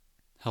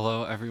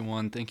Hello,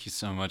 everyone. Thank you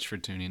so much for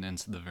tuning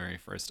into the very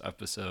first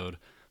episode.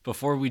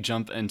 Before we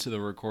jump into the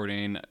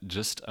recording,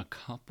 just a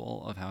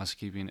couple of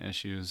housekeeping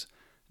issues.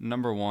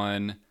 Number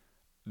one,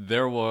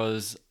 there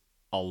was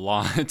a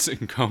lot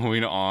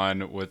going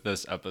on with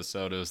this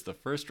episode. It was the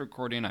first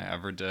recording I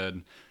ever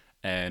did.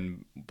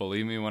 And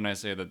believe me when I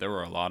say that there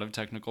were a lot of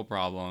technical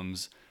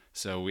problems.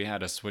 So we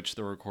had to switch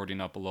the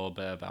recording up a little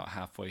bit about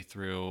halfway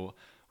through,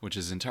 which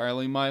is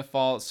entirely my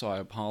fault. So I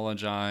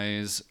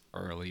apologize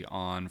early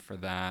on for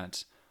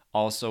that.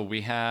 Also,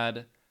 we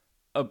had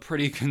a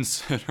pretty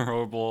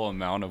considerable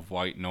amount of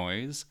white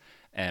noise,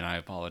 and I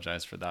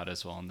apologize for that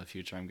as well. In the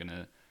future, I'm going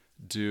to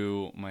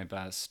do my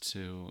best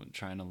to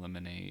try and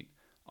eliminate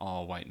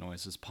all white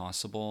noise as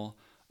possible.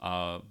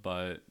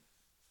 But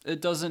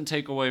it doesn't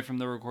take away from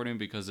the recording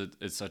because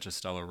it's such a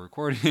stellar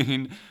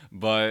recording.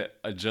 But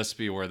just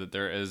be aware that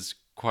there is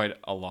quite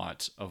a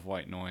lot of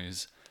white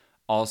noise.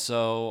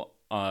 Also,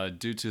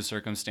 due to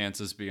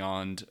circumstances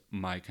beyond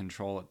my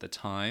control at the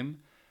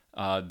time,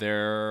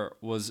 there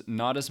was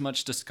not as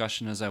much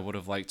discussion as I would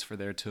have liked for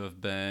there to have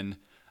been.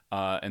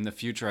 In the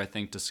future, I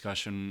think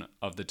discussion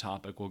of the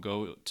topic will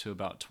go to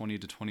about 20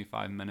 to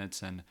 25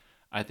 minutes, and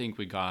I think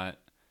we got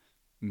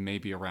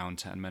maybe around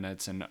 10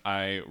 minutes. And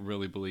I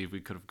really believe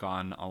we could have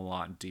gone a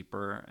lot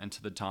deeper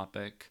into the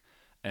topic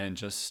and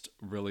just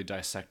really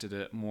dissected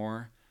it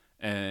more.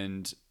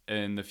 And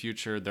in the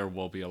future, there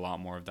will be a lot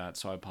more of that.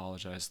 So I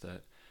apologize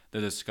that the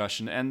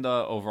discussion and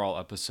the overall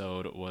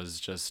episode was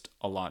just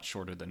a lot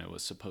shorter than it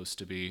was supposed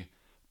to be.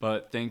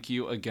 But thank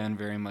you again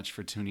very much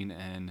for tuning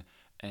in.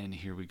 And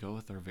here we go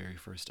with our very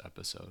first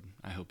episode.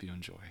 I hope you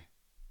enjoy.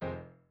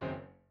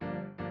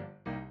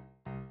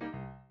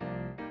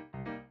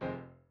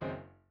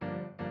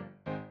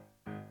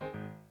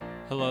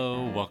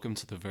 Hello, welcome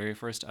to the very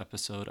first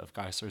episode of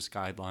Geisler's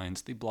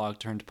Guidelines, the blog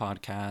turned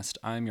podcast.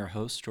 I'm your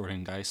host,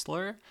 Jordan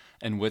Geisler,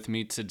 and with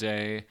me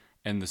today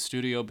in the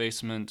studio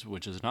basement,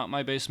 which is not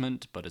my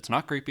basement, but it's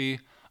not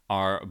creepy,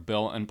 are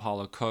Bill and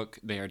Paula Cook.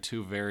 They are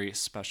two very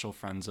special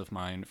friends of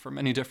mine for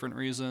many different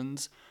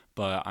reasons,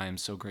 but I am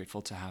so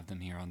grateful to have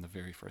them here on the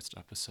very first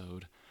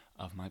episode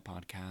of my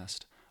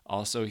podcast.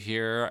 Also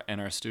here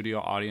in our studio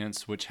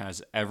audience, which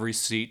has every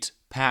seat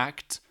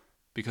packed,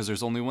 because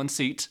there's only one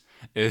seat,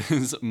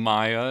 is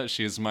Maya.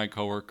 She is my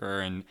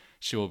coworker, and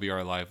she will be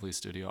our lively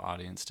studio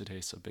audience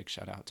today, so big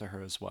shout out to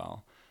her as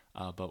well.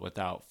 But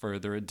without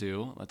further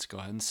ado, let's go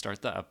ahead and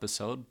start the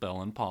episode.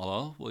 Bill and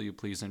Paula, will you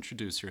please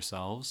introduce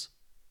yourselves?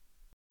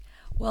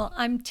 Well,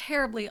 I'm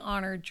terribly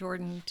honored,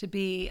 Jordan, to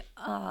be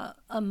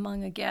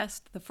among a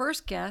guest, the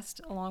first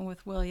guest, along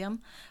with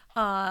William,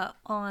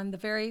 on the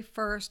very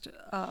first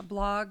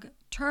blog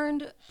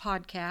turned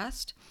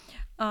podcast.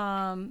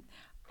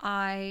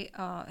 I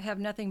have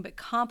nothing but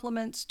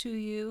compliments to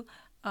you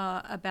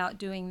about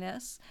doing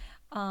this.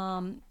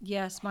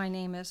 Yes, my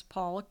name is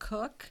Paula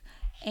Cook,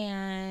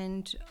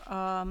 and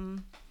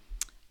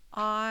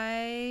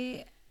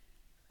I,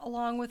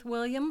 along with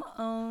William,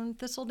 own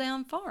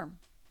Thistledown Farm.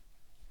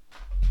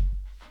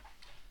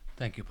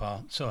 Thank you,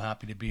 Paul. So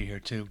happy to be here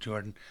too,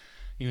 Jordan.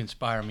 You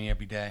inspire me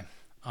every day.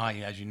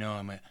 As you know,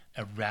 I'm a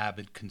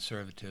rabid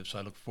conservative,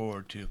 so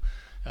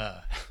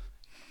uh,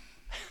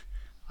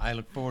 I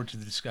look forward to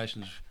the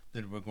discussions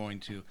that are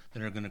going to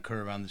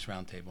occur around this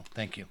round table.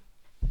 Thank you.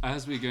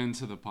 As we get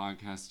into the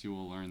podcast, you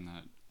will learn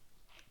that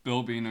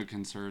Bill being a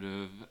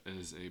conservative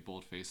is a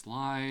bold-faced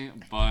lie,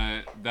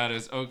 but that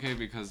is okay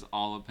because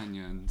all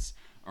opinions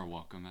are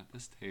welcome at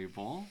this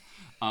table.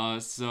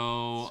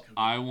 So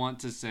I want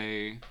to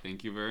say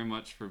thank you very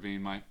much for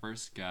being my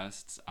first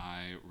guests.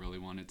 I really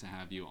wanted to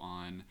have you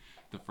on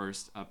the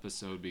first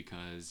episode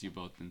because you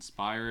both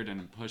inspired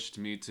and pushed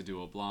me to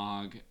do a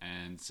blog,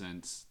 and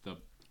since the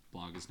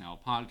blog is now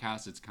a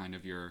podcast, it's kind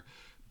of your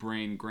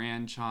brain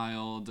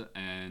grandchild,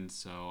 and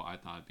so I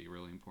thought it'd be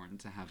really important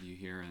to have you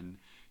here, and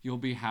you'll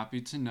be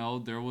happy to know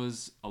there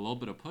was a little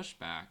bit of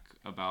pushback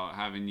about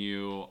having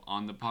you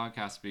on the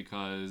podcast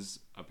because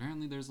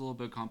apparently there's a little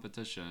bit of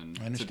competition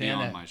to be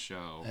on my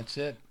show. That's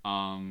it.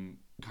 Kind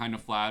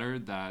of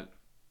flattered that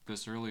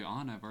this early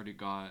on I've already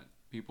got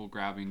people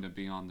grabbing to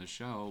be on the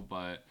show,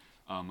 but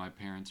my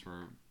parents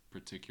were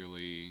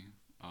particularly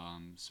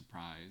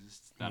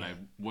surprised that I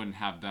wouldn't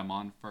have them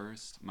on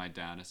first, my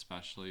dad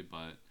especially,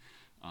 but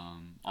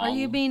Are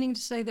you meaning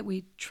to say that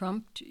we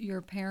trumped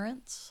your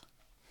parents?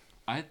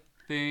 I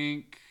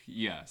think,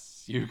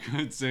 yes, you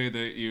could say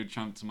that you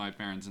trumped my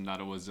parents and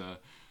that it was a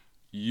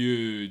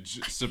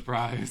huge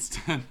surprise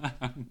to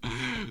them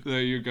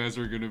that you guys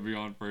were going to be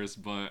on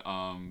first, but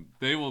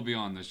they will be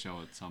on the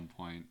show at some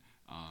point.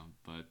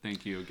 But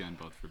thank you again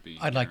both for being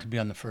I'd here. like to be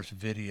on the first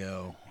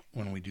video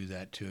when we do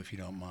that too, if you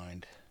don't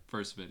mind.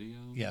 First video?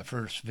 Yeah,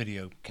 first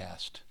video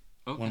cast.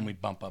 Okay. When we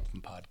bump up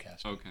from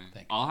podcast. Okay.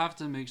 Thank you. I'll have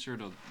to make sure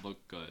to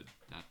look good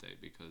that day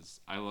because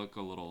I look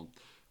a little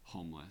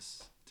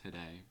homeless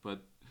today.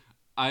 But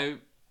I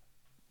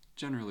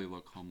generally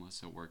look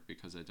homeless at work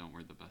because I don't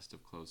wear the best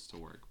of clothes to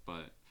work.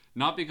 But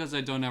not because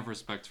I don't have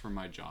respect for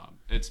my job.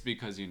 It's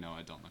because, I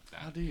don't look that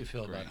How do you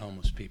feel great about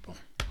homeless people?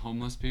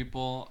 homeless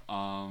people,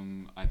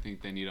 I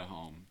think they need a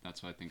home.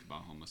 That's what I think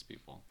about homeless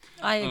people.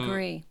 I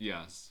agree.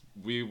 Yes,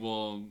 maybe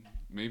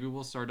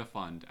we'll start a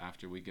fund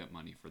after we get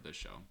money for this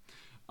show.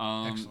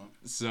 Excellent.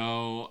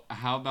 So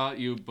how about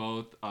you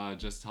both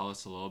just tell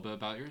us a little bit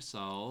about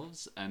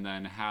yourselves, and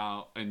then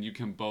and you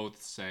can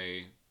both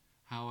say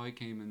how I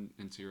came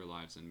into your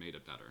lives and made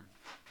it better.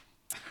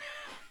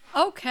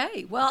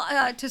 Okay.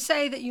 Well, to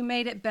say that you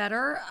made it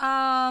better,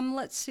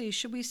 let's see.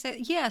 Should we say?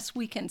 Yes,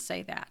 we can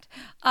say that.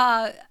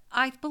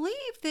 I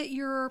believe that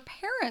your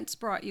parents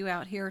brought you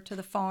out here to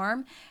the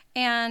farm,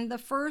 and the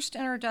first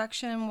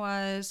introduction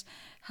was,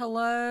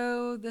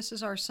 "Hello, this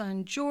is our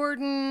son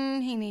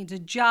Jordan. He needs a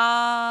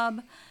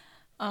job.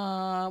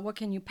 What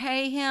can you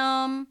pay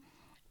him?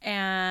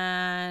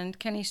 And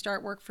can he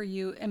start work for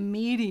you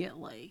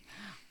immediately?"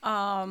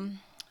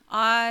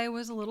 I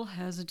was a little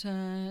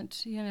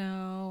hesitant, you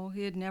know.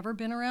 He had never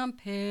been around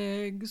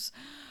pigs,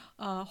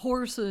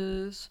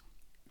 horses.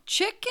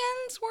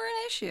 Chickens were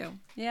an issue.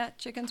 Yeah,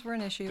 chickens were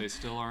an issue. They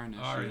still are an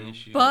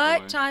issue.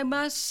 But I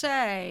must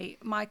say,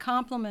 my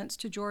compliments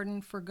to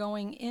Jordan for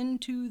going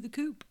into the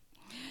coop.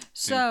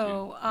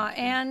 So,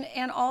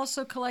 and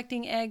also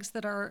collecting eggs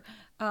that are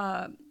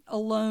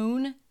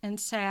alone and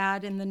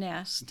sad in the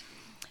nest.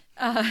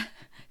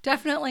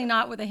 Definitely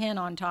not with a hen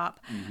on top.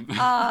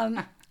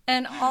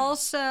 And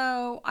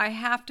also, I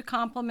have to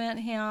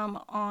compliment him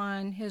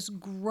on his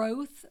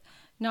growth,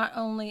 not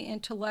only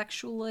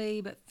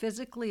intellectually, but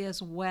physically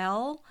as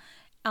well.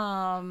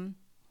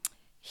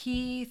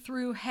 He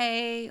threw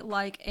hay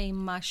like a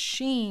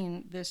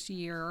machine this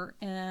year,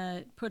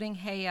 putting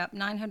hay up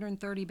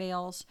 930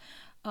 bales,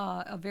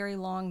 a very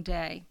long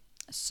day.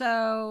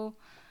 So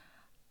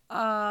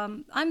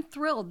I'm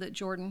thrilled that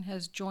Jordan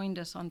has joined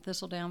us on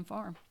Thistledown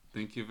Farm.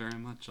 Thank you very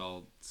much.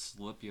 I'll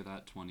slip you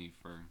that 20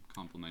 for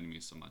complimenting me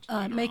so much.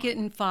 Make it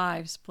in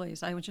fives,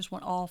 please. I would just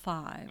want all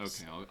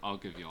fives. Okay, I'll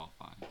give you all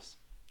fives.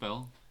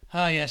 Bill?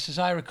 Yes, as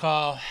I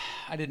recall,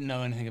 I didn't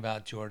know anything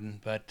about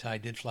Jordan, but I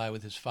did fly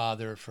with his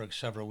father for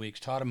several weeks,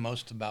 taught him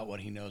most about what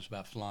he knows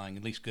about flying,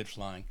 at least good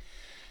flying,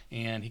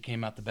 and he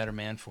came out the better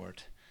man for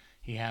it.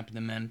 He happened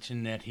to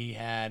mention that he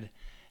had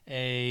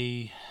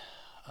a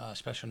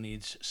special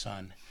needs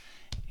son.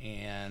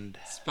 And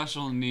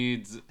special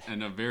needs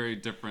in a very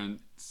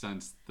different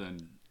sense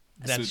than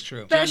that's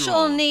true.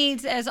 Special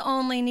needs as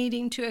only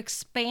needing to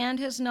expand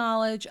his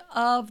knowledge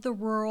of the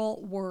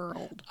rural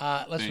world.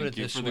 Let's put it this way. Thank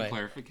you for the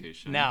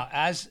clarification. Now,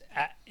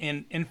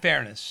 in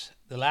fairness,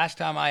 the last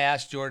time I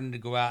asked Jordan to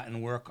go out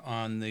and work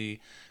on the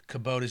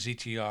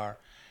Kubota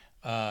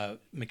ZTR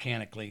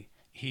mechanically,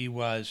 he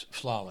was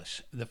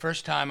flawless. The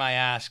first time I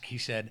asked, he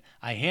said,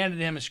 I handed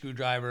him a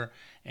screwdriver,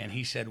 and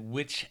he said,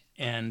 which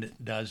end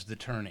does the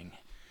turning?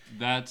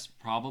 That's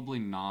probably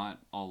not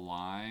a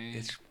lie.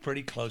 It's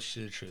pretty close to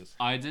the truth.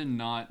 I did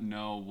not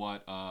know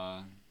what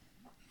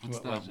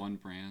one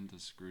brand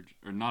of screwdriver,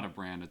 or not a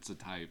brand, it's a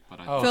type, but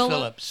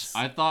Phillips.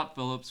 I thought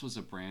Phillips was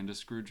a brand of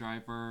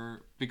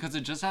screwdriver because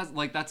it just has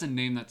that's a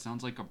name that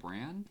sounds like a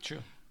brand.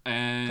 True.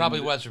 And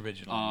probably was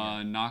original.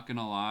 Not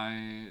gonna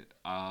lie,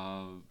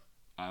 I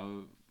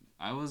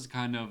was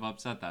kind of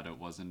upset that it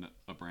wasn't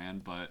a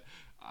brand, but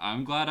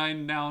I'm glad I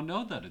now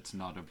know that it's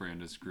not a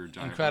brand of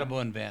screwdriver. Incredible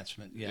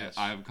advancement, yes.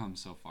 Yeah, I've come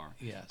so far.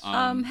 Yes.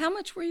 How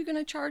much were you going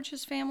to charge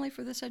his family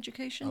for this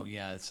education? Oh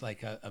yeah, it's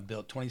like a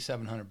bill,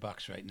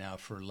 $2,700 right now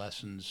for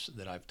lessons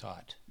that I've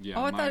taught.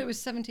 Yeah. I thought it was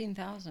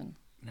 $17,000. No.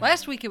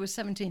 Last week it was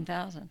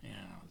 $17,000. Yeah.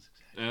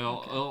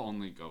 It'll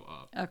only go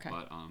up. Okay.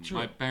 But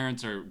my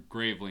parents are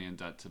gravely in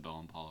debt to Bill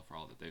and Paula for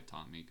all that they've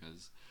taught me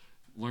because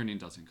learning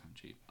doesn't come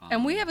cheap.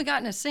 And we haven't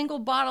gotten a single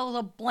bottle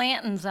of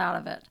Blanton's out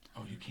of it.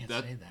 Oh, you can't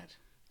say that.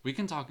 We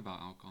can talk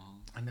about alcohol.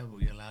 I know, but are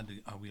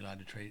we allowed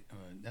to trade?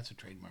 That's a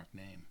trademark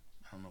name.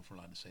 I don't know if we're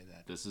allowed to say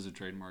that. This is a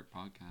trademark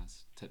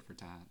podcast. Tit for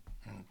tat.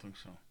 I don't think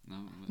so. No.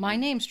 My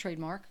name's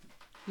trademark.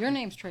 Your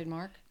name's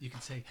trademark. You can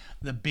say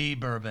the B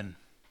bourbon.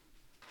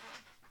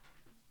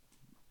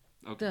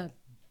 Okay. The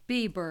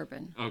B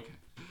bourbon. Okay.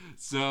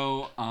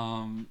 So,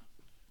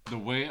 the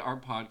way our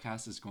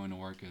podcast is going to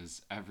work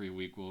is every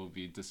week we'll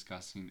be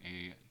discussing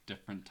a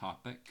different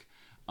topic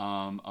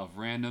of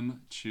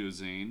random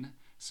choosing.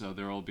 So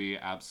there will be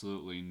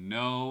absolutely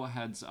no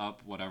heads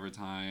up whatever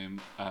time,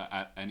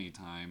 at any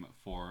time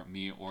for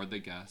me or the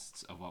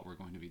guests of what we're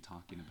going to be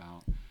talking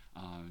about,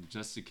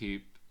 just to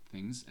keep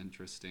things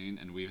interesting.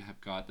 And we have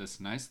got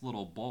this nice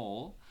little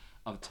bowl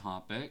of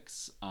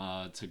topics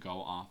to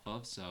go off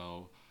of.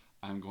 So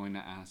I'm going to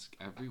ask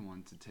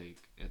everyone to take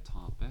a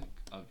topic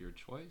of your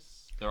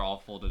choice. They're all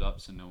folded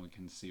up so no one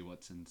can see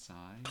what's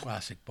inside.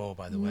 Classic bowl,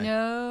 by the way.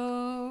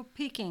 No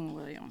peeking,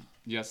 William.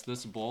 Yes,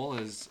 this bowl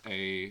is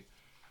a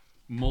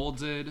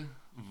molded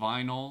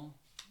vinyl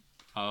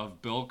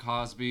of Bill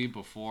Cosby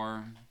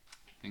before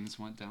things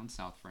went down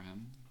south for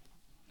him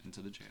into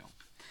the jail.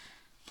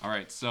 All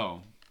right,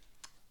 so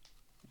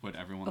would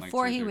everyone like to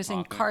before he their was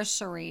topic?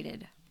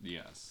 Incarcerated.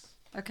 Yes.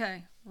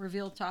 Okay,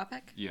 reveal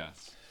topic.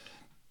 Yes.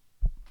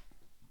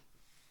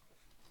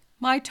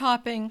 My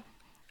topic,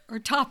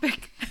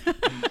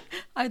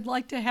 I'd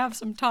like to have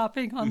some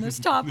topping on this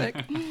topic,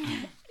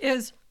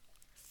 is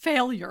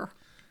failure.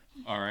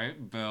 All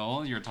right,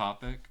 Bill, your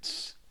topic.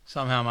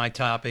 Somehow my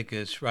topic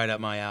is right up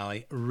my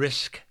alley.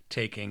 Risk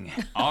taking.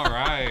 All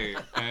right,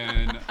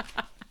 and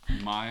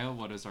Maya,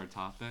 what is our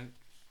topic?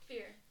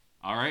 Fear.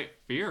 All right,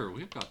 fear.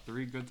 We've got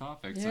 3 good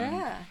topics. And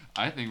Yeah.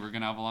 I think we're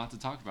gonna have a lot to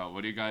talk about.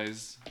 What do you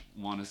guys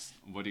want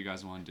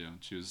to do?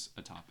 Choose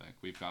a topic.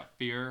 We've got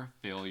fear,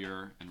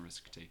 failure, and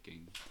risk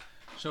taking.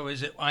 So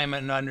is it, I'm to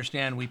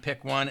understand, we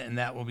pick one and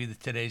that will be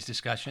today's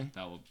discussion?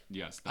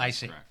 Yes, I that's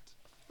see. correct.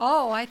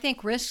 Oh, I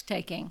think risk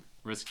taking.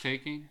 Risk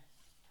taking.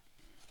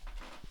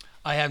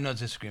 I have no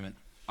disagreement.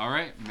 All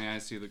right, may I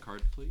see the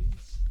card,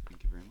 please?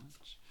 Thank you very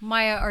much.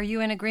 Maya, are you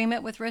in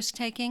agreement with risk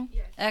taking?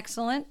 Yes.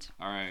 Excellent.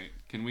 All right,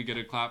 can we get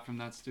a clap from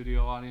that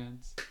studio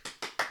audience?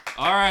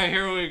 All right,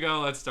 here we go.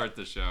 Let's start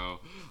the show.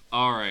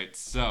 All right,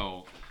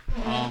 so,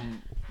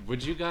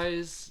 would you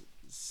guys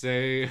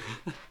say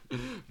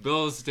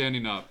Bill is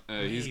standing up?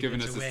 He's Wave,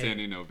 giving it's us a a wave.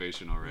 standing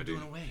ovation already. We're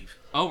doing a wave.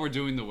 Oh, we're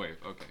doing the wave.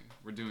 Okay,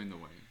 we're doing the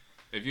wave.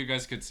 If you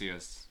guys could see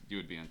us, you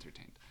would be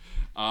entertained.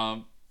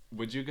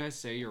 Would you guys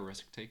say you're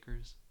risk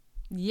takers?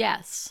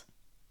 Yes.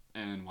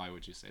 And why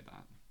would you say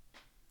that?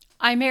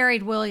 I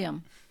married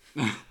William.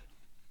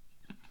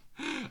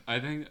 I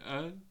think,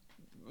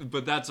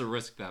 but that's a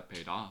risk that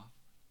paid off.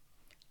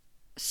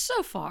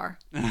 So far.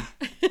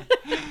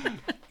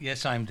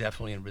 Yes, I'm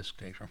definitely a risk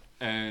taker.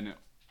 And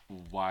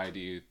why do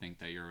you think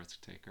that you're a risk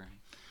taker?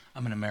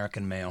 I'm an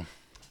American male.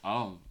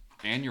 Oh,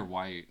 and you're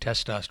white.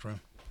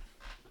 Testosterone.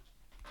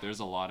 There's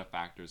a lot of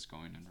factors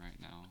going in right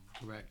now.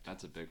 Correct.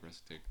 That's a big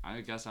risk taker. I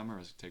guess I'm a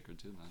risk taker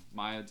too then.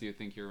 Maya, do you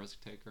think you're a risk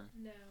taker?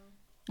 No.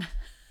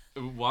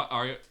 What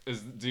are you?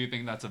 Do you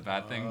think that's a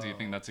bad thing? Do you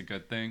think that's a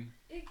good thing?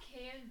 It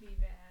can be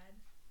bad.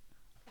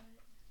 But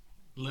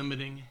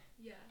Limiting.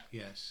 yeah.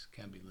 Yes,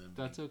 can be limiting.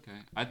 That's okay.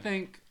 I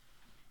think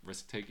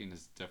risk taking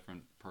is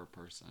different per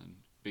person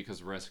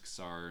because risks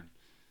are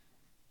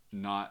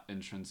not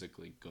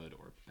intrinsically good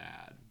or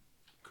bad.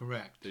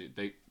 Correct.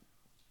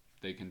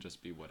 They can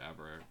just be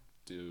whatever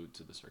due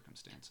to the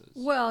circumstances.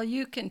 Well,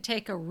 you can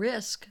take a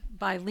risk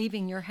by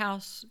leaving your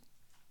house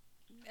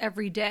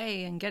every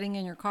day and getting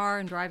in your car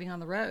and driving on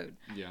the road.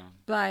 Yeah.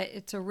 But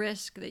it's a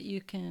risk that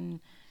you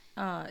can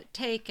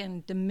take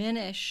and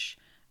diminish,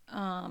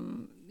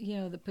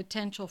 the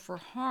potential for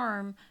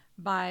harm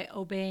by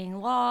obeying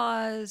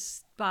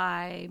laws,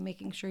 by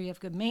making sure you have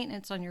good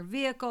maintenance on your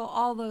vehicle,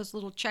 all those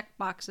little check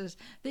boxes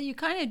that you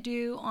kind of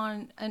do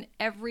on an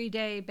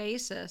everyday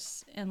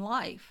basis in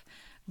life.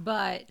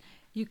 But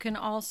you can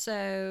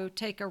also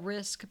take a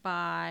risk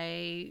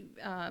by,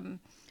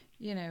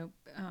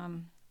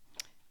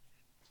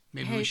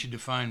 Maybe Hey. we should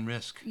define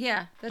risk.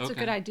 yeah, that's a Okay.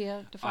 good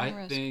idea. Define I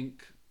risk.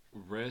 think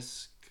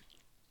risk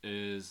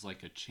is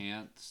like a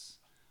chance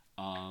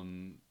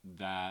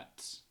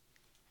that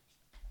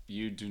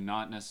you do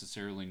not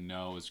necessarily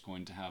know is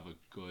going to have a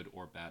good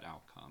or bad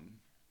outcome.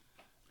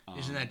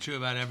 Isn't that true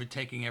about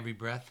taking every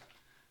breath?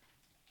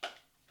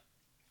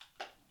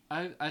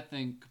 I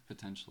think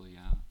potentially,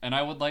 yeah. And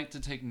I would like to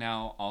take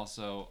now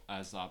also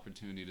as the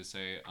opportunity to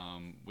say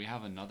we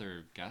have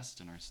another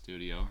guest in our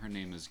studio. Her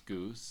name is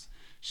Goose.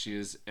 She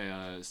is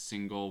a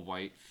single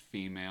white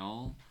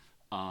female.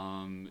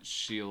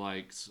 She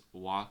likes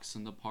walks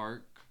in the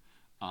park.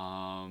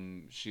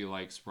 She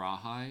likes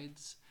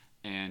rawhides.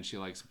 And she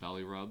likes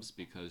belly rubs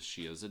because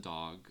she is a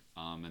dog.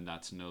 And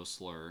that's no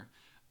slur.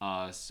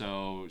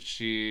 So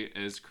she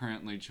is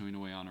currently chewing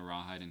away on a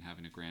rawhide and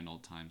having a grand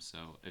old time.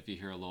 So if you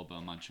hear a little bit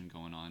of munching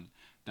going on,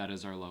 that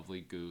is our lovely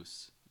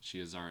Goose. She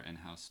is our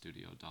in-house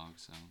studio dog.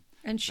 So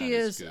And she that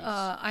is, Goose.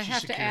 I She's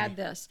have to security. add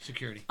this.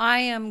 Security. I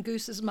am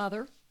Goose's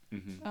mother.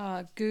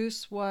 Mm-hmm.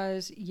 Goose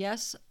was,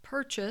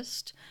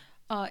 purchased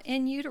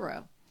in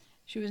utero.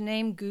 She was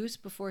named Goose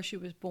before she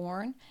was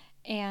born,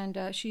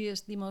 and she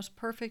is the most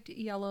perfect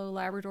yellow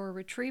Labrador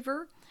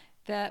retriever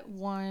that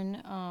one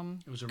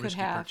It was a could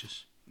risky have.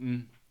 purchase.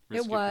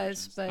 Risky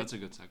was, purchase. but- That's a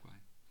good segue.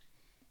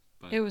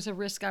 But, It was a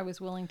risk I was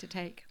willing to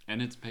take.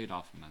 and it's paid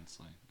off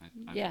immensely.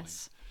 I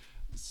Yes.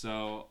 believe.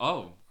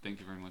 So, thank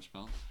you very much,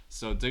 Bill.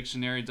 So,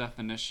 dictionary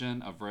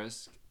definition of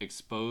risk: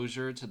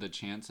 exposure to the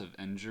chance of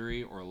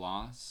injury or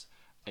loss,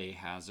 a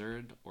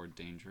hazard or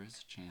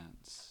dangerous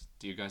chance.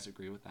 Do you guys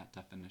agree with that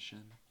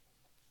definition?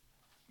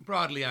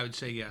 Broadly, I would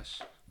say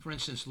yes. For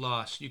instance,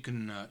 loss. You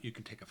can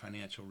take a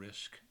financial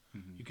risk.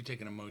 Mm-hmm. You can take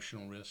an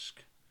emotional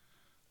risk.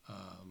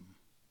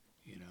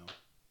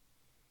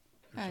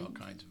 There's all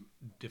kinds of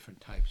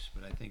different types,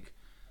 but I think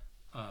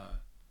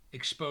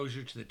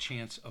exposure to the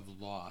chance of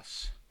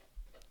loss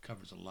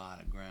covers a lot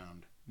of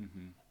ground.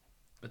 Mm-hmm.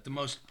 But the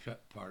most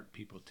part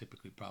people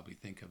typically probably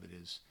think of it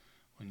is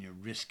when you're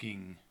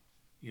risking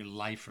your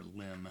life or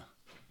limb.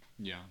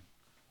 Yeah.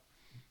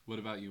 What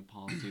about you,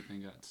 Paul? Do you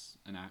think that's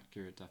an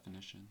accurate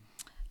definition?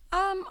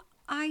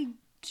 I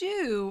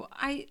do.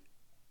 I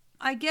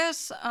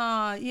guess,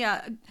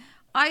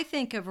 I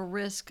think of a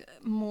risk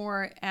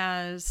more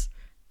as,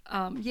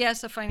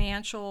 yes, a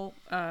financial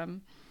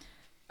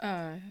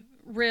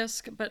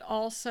risk, but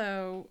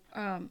also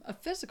a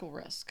physical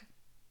risk.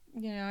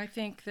 I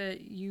think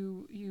that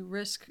you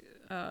risk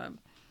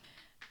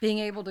being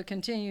able to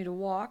continue to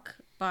walk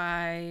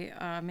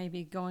by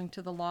maybe going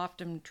to the loft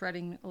and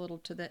treading a little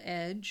to the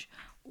edge,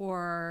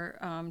 or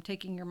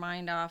taking your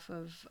mind off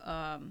of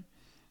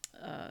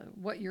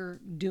what you're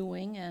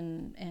doing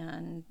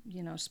and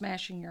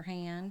smashing your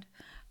hand.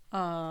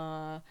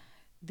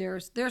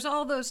 There's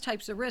all those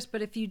types of risks,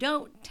 but if you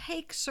don't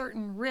take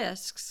certain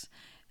risks,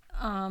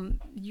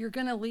 you're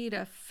going to lead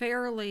a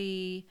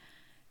fairly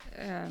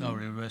No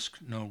risk,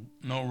 no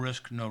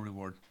risk, no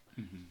reward.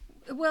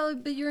 well,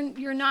 but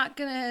you're not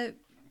going to.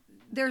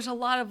 There's a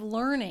lot of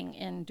learning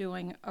in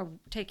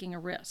taking a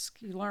risk.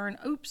 You learn,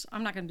 oops,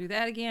 I'm not going to do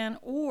that again,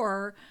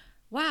 or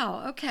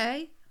wow,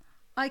 okay,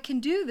 I can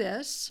do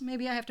this.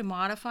 Maybe I have to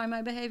modify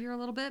my behavior a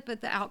little bit,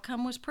 but the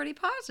outcome was pretty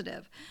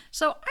positive.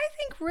 So I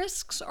think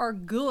risks are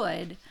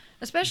good,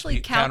 especially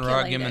Counter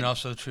calculated. argument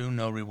also true.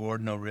 No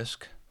reward, no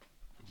risk.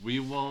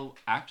 We will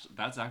actually.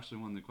 That's actually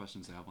one of the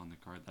questions I have on the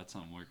card. That's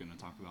something we're going to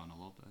talk about in a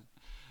little bit.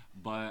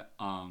 But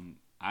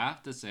I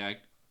have to say,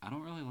 I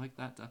don't really like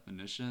that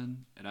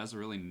definition. It has a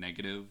really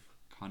negative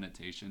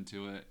connotation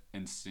to it,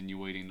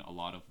 insinuating a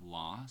lot of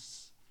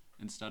loss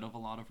instead of a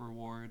lot of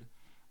reward.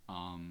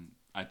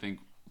 I think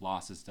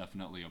loss is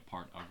definitely a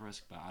part of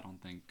risk, but I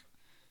don't think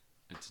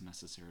it's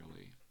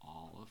necessarily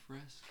all of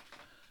risk.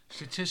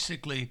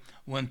 Statistically,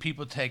 when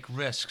people take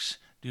risks,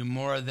 do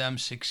more of them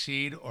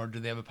succeed, or do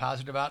they have a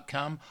positive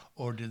outcome,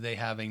 or do they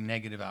have a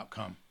negative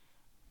outcome?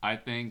 I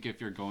think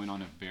if you're going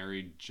on a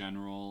very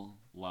general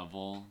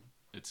level,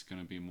 it's going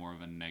to be more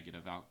of a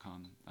negative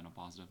outcome than a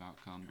positive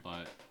outcome.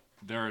 But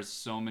there are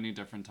so many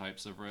different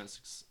types of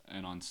risks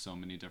and on so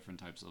many different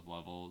types of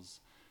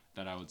levels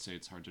that I would say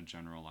it's hard to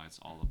generalize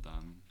all of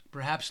them.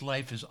 Perhaps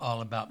life is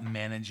all about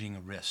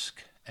managing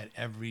risk. At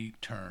every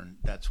turn,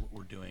 that's what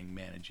we're doing,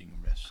 managing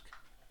risk.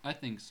 I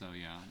think so,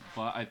 yeah.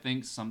 But I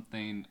think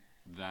something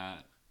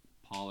that,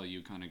 Paula,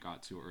 you kind of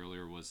got to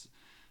earlier was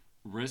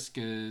risk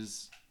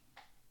is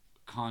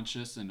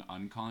conscious and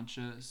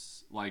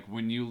unconscious. Like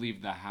when you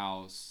leave the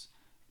house,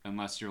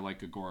 unless you're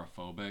like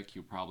agoraphobic,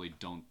 you probably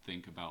don't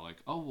think about like,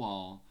 oh,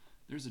 well,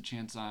 there's a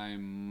chance I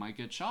might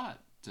get shot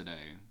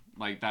today.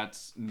 Like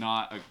that's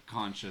not a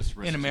conscious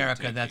risk. In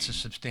America, you're that's a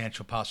taking.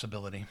 substantial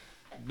possibility.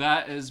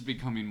 That is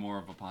becoming more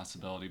of a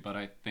possibility, but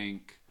I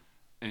think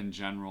in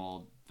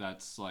general,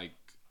 that's like,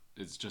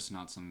 it's just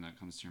not something that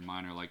comes to your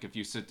mind. Or like if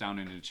you sit down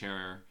in a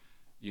chair,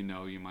 you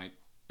might,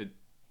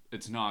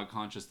 it's not a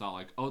conscious thought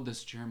like, oh,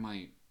 this chair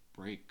might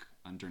break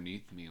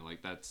underneath me.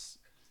 Like that's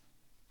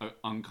an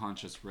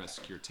unconscious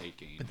risk you're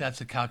taking. But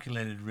that's a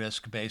calculated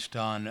risk based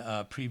on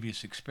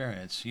previous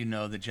experience. You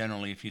know that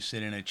generally if you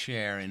sit in a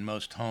chair in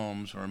most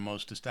homes or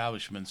most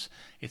establishments,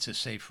 it's a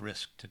safe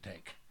risk to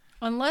take.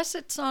 Unless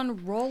it's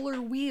on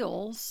roller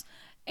wheels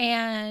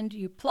and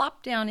you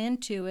plop down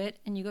into it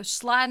and you go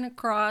sliding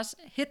across,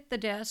 hit the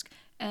desk,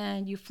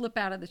 and you flip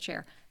out of the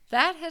chair.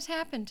 That has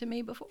happened to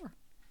me before.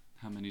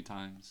 How many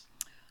times?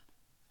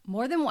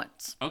 More than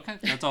once. Okay,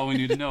 that's all we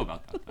need to know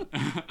about that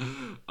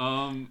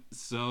then.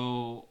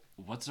 So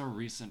what's a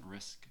recent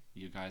risk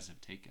you guys have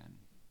taken?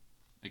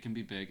 It can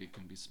be big, it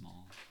can be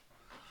small.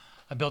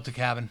 I built a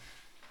cabin.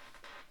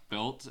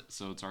 Built,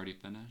 so it's already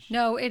finished?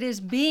 No, it is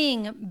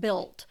being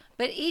built.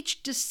 But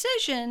each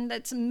decision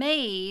that's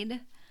made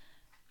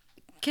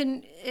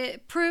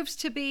it proves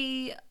to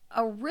be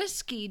a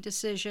risky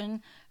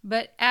decision,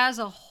 but as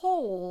a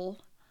whole,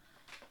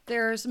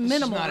 there's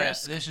minimal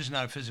risk. This is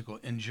not a physical,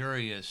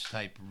 injurious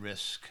type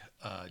risk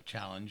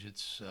challenge.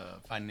 It's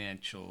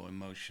financial,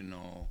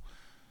 emotional,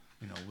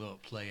 will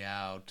it play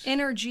out?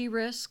 Energy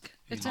risk.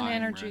 It's an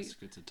energy. Risk.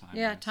 It's a time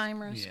Yeah, risk.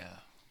 time risk. Yeah.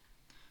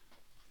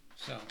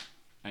 So,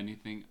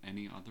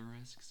 Any other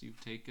risks you've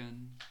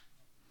taken?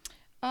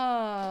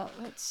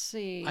 Let's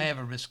see. I have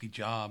a risky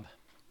job.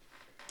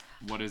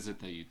 What is it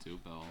that you do,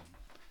 Bill?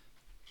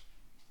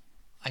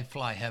 I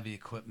fly heavy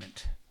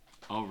equipment.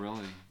 Oh,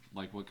 really?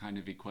 Like what kind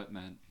of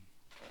equipment?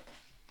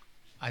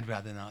 I'd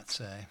rather not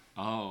say.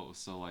 Oh,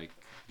 so like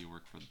you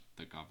work for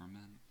the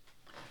government?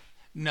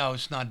 No,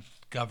 it's not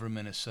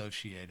government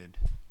associated.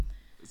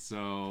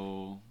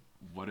 So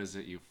what is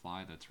it you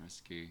fly that's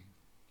risky?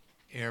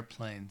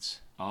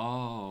 Airplanes.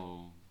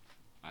 Oh,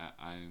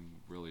 I'm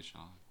really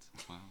shocked.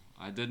 Wow,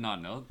 I did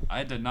not know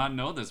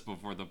this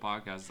before the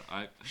podcast.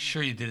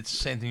 Sure you did. It's the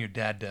same thing your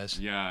dad does.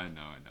 Yeah, I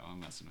know. I'm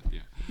messing with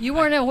you. You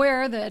weren't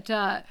aware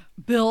that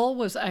Bill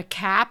was a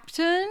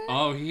captain?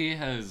 Oh, he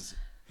has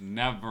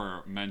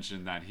never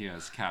mentioned that he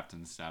has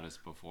captain status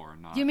before.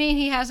 Not. You mean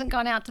he hasn't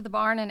gone out to the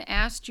barn and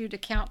asked you to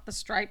count the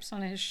stripes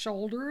on his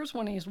shoulders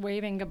when he's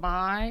waving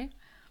goodbye?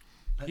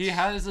 He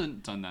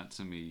hasn't done that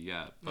to me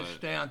yet. But Let's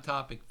stay on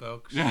topic,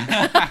 folks.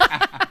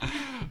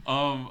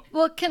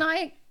 Well, can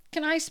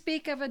I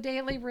speak of a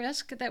daily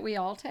risk that we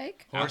all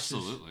take? Horses.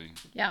 Absolutely.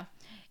 Yeah.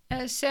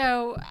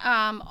 So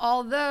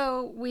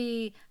although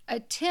we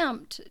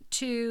attempt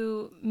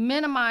to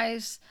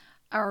minimize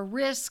our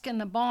risk in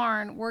the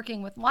barn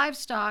working with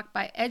livestock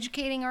by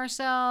educating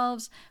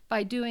ourselves,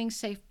 by doing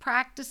safe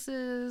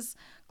practices,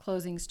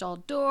 closing stall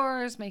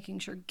doors, making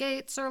sure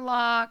gates are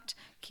locked,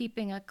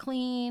 keeping a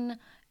clean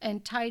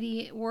and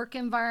tidy work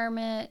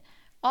environment,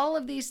 all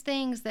of these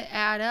things that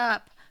add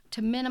up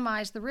to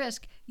minimize the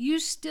risk, you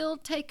still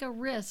take a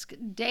risk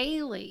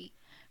daily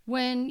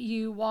when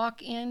you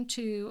walk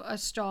into a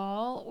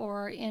stall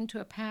or into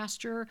a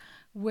pasture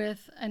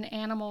with an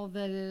animal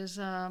that is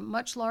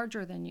much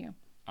larger than you.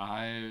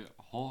 I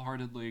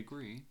wholeheartly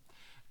agree.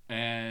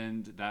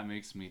 And that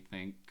makes me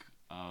think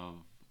of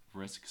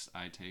risks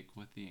I take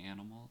with the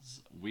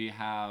animals. We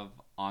have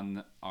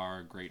on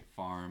our great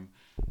farm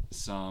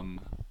some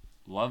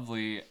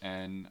lovely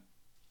and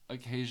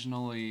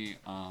occasionally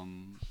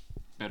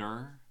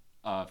bitter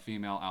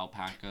female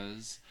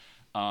alpacas,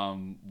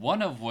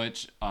 one of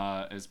which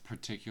is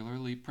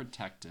particularly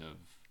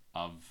protective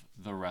of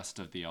the rest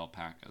of the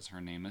alpacas.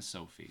 Her name is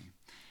Sophie.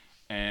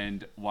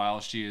 And while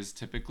she is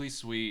typically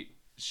sweet,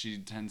 she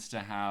tends to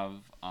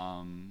have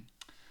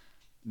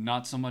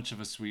not so much of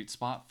a sweet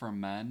spot for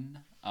men,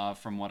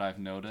 from what I've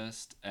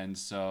noticed. And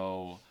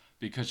so,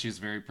 because she's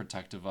very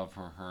protective of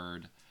her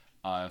herd,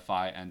 if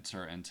I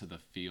enter into the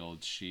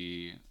field,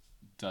 she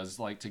does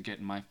like to get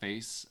in my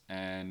face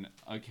and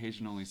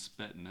occasionally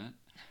spit in it.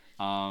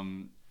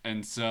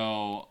 And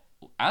so,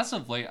 as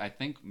of late, I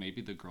think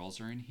maybe the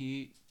girls are in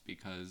heat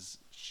because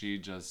she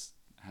just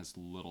has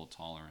little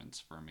tolerance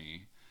for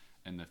me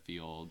in the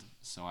field.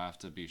 So I have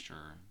to be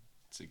sure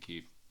to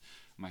keep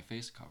my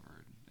face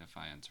covered if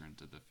I enter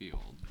into the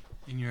field.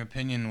 In your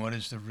opinion, what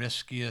is the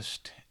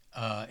riskiest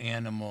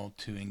animal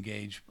to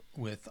engage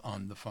with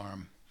on the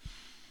farm,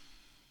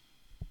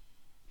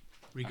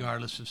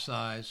 regardless of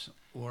size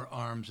or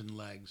arms and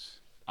legs?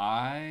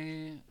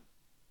 That's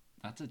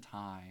a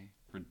tie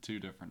for two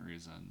different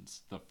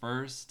reasons. The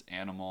first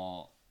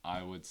animal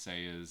I would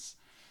say is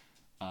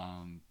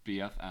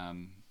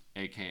BFM,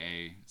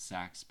 aka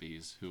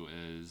Saxby's, who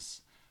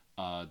is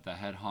the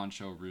head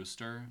honcho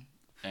rooster,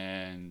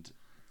 and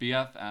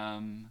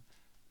BFM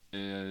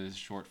is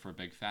short for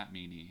Big Fat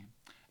Meanie.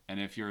 And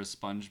if you're a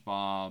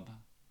SpongeBob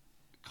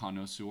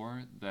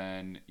connoisseur,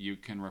 then you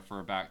can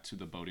refer back to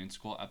the boating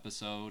school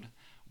episode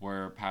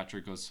where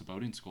Patrick goes to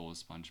boating school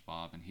with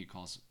SpongeBob and he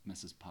calls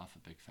Mrs. Puff a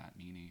Big Fat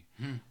Meanie.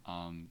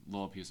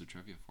 Little piece of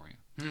trivia for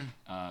you.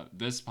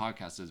 This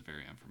podcast is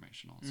very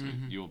informational, so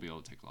you will be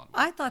able to take a lot of it.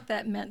 I thought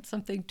that meant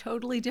something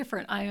totally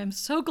different. I am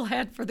so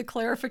glad for the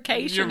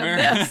clarification You're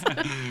of this.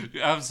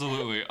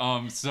 Absolutely.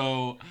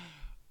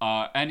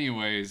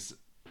 Anyways,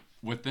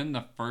 within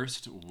the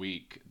first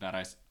week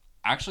that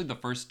actually the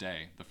first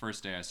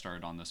day I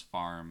started on this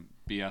farm,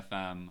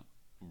 BFM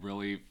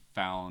really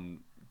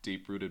found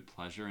deep-rooted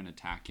pleasure in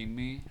attacking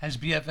me. Has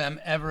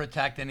BFM ever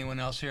attacked anyone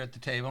else here at the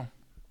table?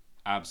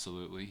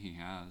 Absolutely, he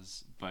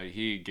has. But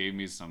he gave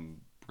me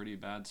some pretty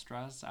bad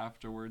stress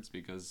afterwards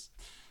because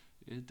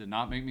it did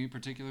not make me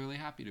particularly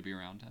happy to be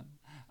around him.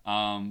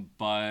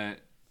 But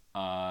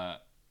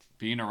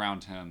being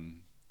around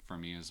him for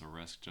me is a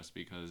risk just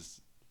because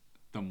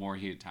the more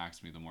he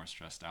attacks me, the more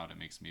stressed out it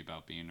makes me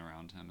about being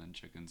around him and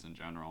chickens in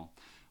general.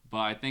 But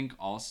I think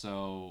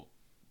also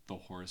the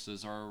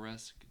horses are a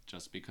risk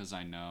just because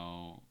I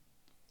know,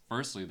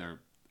 firstly, they're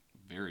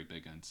very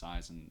big in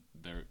size and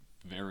they're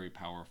very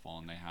powerful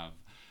and they have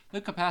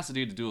the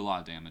capacity to do a lot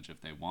of damage if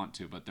they want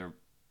to, but they're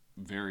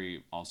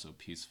very also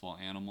peaceful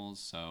animals.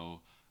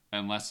 So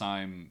unless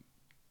I'm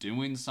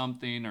doing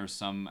something or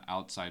some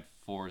outside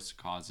force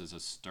causes a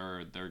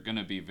stir, they're going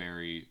to be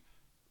very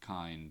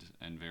kind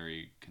and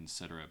very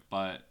considerate.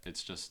 But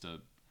it's just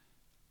a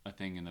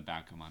thing in the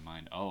back of my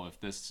mind. Oh, if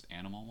this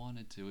animal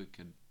wanted to, it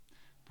could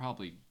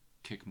probably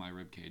kick my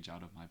rib cage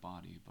out of my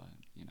body, but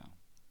you know.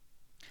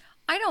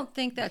 I don't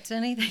think that's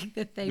anything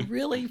that they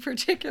really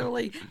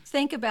particularly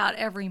think about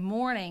every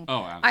morning.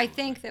 Oh, absolutely. I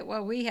think that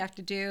what we have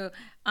to do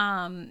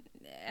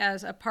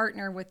as a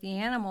partner with the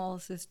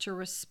animals is to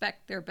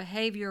respect their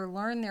behavior,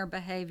 learn their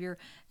behavior,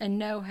 and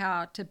know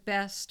how to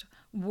best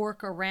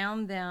work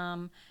around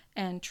them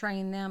and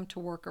train them to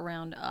work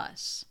around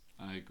us.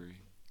 I agree.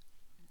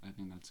 I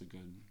think that's a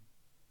good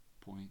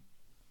point.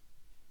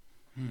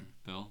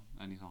 Bill,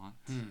 any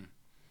thoughts?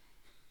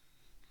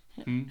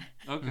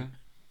 Okay.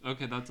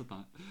 Okay, that's a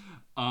thought.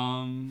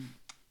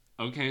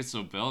 Okay,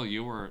 so Bill,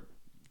 you were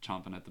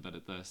chomping at the bit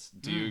at this.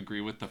 Do you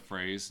agree with the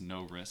phrase,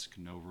 no risk,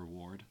 no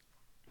reward?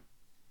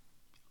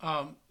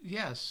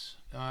 Yes.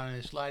 On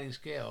a sliding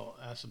scale,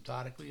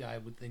 asymptotically, I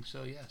would think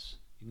so, yes.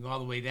 You can go all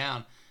the way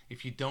down.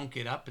 If you don't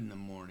get up in the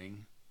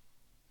morning,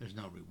 there's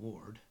no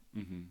reward.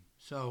 Mm-hmm.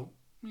 So,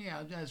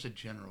 yeah, as a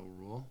general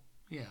rule,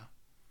 yeah.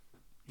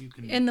 You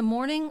can, In the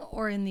morning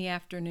or in the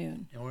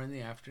afternoon? or in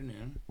the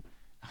afternoon.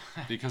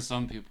 Because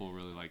some people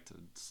really like to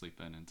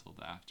sleep in until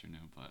the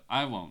afternoon, but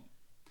I won't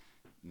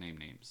name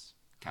names,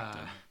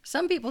 Captain.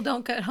 Some people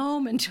don't get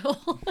home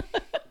until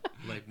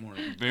Late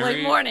morning.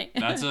 late morning.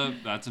 That's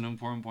an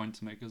important point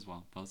to make as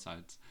well, both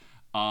sides.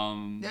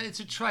 Yeah, it's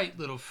a trite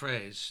little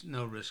phrase,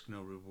 no risk,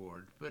 no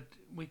reward. But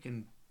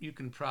you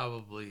can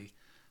probably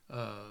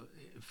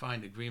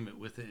find agreement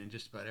with it in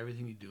just about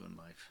everything you do in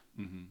life.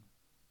 Mm-hmm.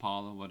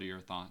 Paula, what are your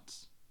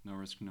thoughts? No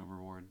risk, no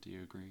reward. Do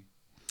you agree?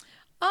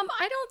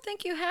 I don't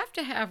think you have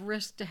to have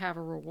risk to have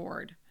a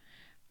reward.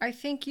 I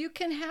think you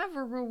can have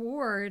a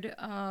reward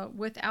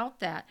without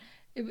that.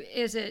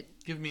 Is it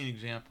Give me an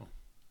example.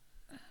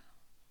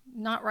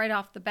 not right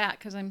off the bat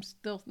because I'm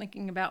still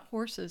thinking about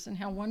horses and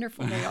how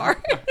wonderful they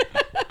are.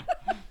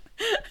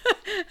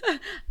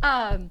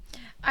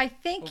 I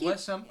think Well,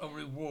 what's a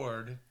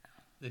reward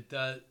that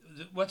does?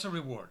 What's a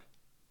reward?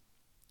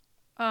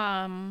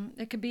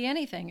 it could be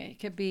anything. It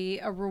could be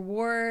a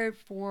reward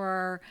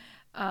for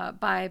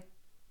by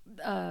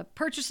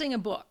purchasing a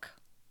book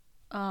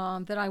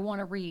that I want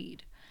to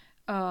read.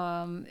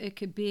 It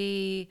could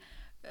be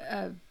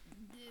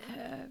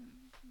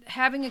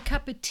having a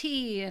cup of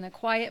tea in a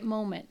quiet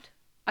moment.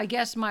 I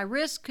guess my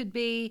risk could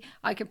be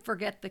I could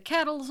forget the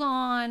kettle's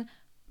on,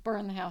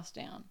 burn the house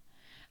down.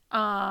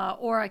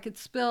 Or I could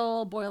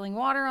spill boiling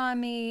water on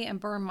me and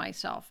burn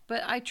myself.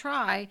 But I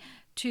try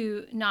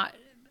to not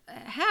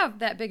have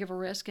that big of a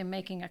risk in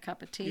making a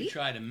cup of tea. You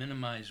try to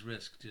minimize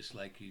risk, just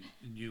like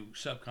you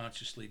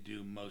subconsciously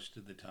do most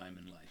of the time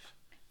in life.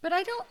 But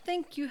I don't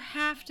think you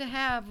have to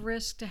have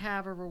risk to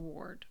have a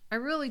reward. I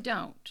really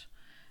don't.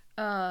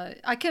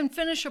 I can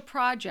finish a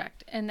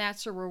project, and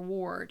that's a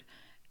reward.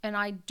 And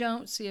I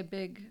don't see a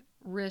big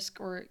risk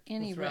or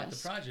any Throughout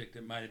risk. the project,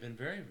 it might have been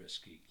very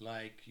risky,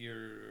 like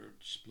you're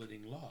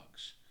splitting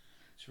logs.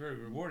 It's very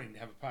rewarding to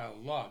have a pile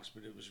of logs,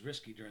 but it was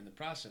risky during the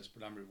process,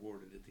 but I'm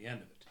rewarded at the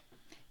end of it.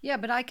 Yeah,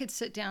 but I could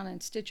sit down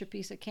and stitch a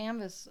piece of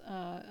canvas,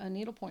 a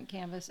needlepoint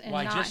canvas, and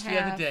Why, not just have...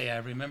 the other day, I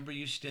remember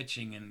you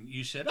stitching, and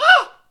you said,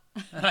 "Oh!"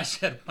 And I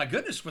said, "My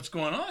goodness, what's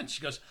going on?"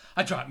 She goes,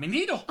 "I dropped my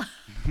needle."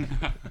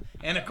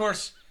 And of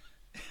course,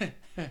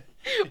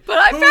 But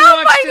I who found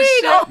wants my to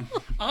needle!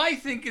 sit- I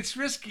think it's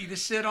risky to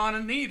sit on a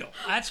needle.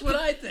 That's what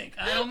I think.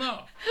 I don't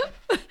know.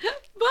 But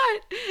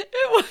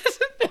it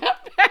wasn't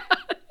that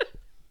bad.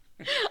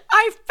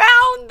 I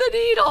found the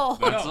needle.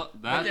 No,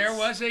 but there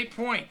was a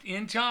point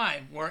in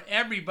time where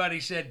everybody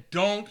said,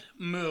 "Don't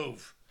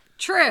move."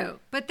 True,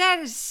 but that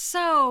is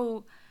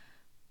so...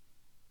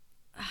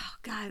 Oh,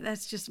 God,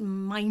 that's just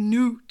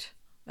minute.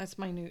 That's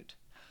minute.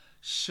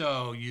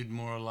 So you'd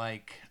more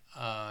like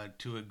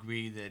to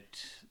agree that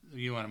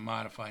you want to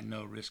modify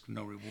no risk,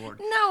 no reward.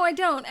 No, I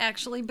don't,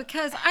 actually,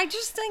 because I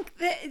just think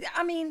that,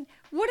 I mean,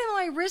 what am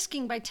I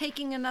risking by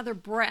taking another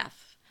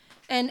breath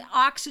and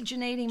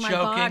oxygenating my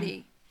Choking.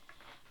 body?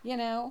 You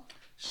know?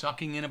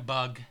 Sucking in a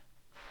bug.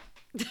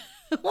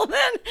 Well,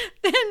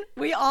 then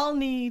we all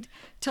need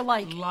to,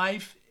 like...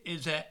 Life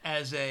is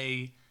as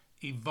a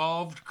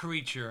evolved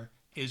creature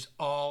is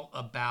all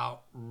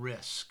about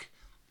risk.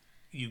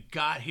 You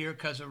got here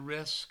because of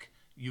risk.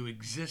 You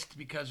exist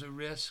because of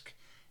risk.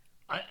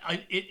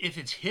 If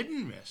it's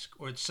hidden risk,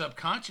 or it's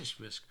subconscious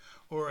risk,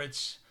 or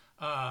it's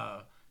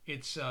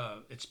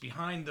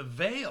behind the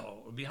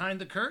veil or behind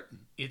the curtain,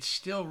 it's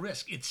still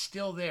risk. It's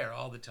still there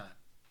all the time.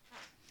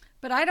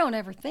 But I don't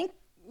ever think,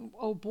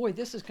 oh boy,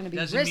 this is going to be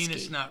Doesn't risky. mean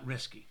it's not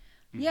risky.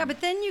 Yeah, but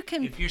then you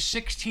can... If you're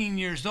 16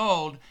 years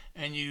old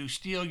and you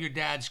steal your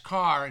dad's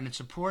car and it's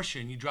a Porsche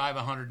and you drive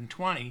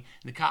 120 and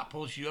the cop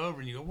pulls you over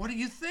and you go, "What are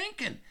you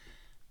thinking?"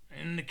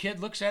 And the kid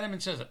looks at him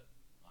and says,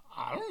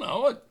 "I don't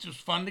know, it's just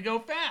fun to go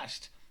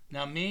fast."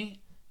 Now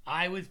me,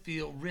 I would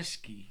feel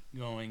risky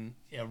going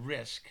a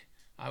risk.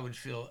 I would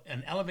feel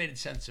an elevated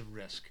sense of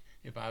risk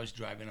if I was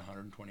driving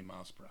 120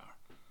 miles per hour.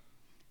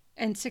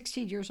 And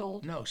 16 years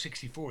old? No,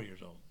 64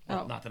 years old.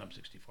 Well, Oh. not that I'm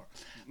 64.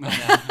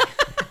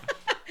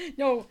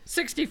 No,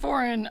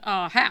 64 and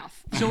a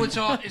half. So it's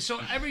all.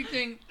 So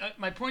everything.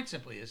 My point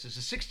simply is a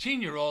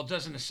 16-year-old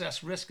doesn't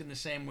assess risk in the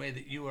same way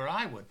that you or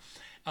I would.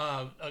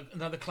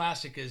 Another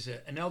classic is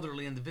an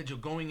elderly individual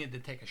going in to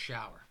take a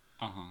shower.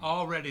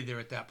 Already they're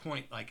at that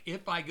point. Like,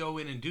 if I go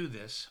in and do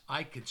this,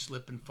 I could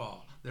slip and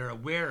fall. They're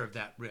aware of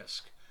that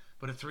risk.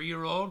 But a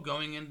 3-year-old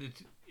going into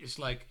it's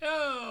like,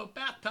 "Oh,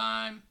 bath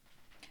time."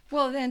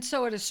 Well, then,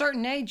 so at a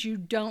certain age, you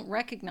don't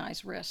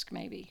recognize risk,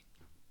 maybe.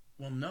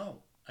 Well,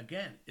 no.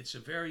 Again, it's a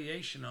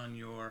variation on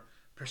your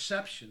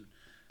perception,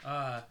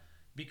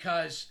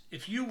 because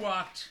if you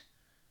walked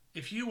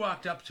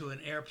up to an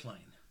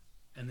airplane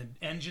and the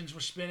engines were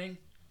spinning,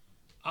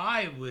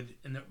 I would,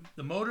 and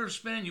the motor was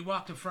spinning, you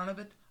walked in front of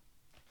it,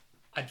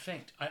 I'd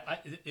faint.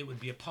 It would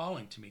be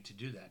appalling to me to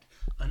do that.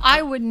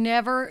 I would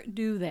never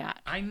do that.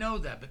 I know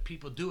that, but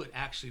people do it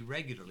actually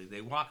regularly.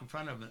 They walk in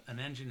front of an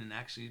engine and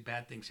actually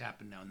bad things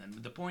happen now and then.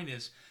 But the point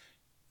is,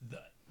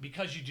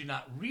 because you do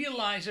not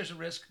realize there's a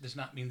risk does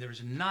not mean there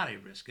is not a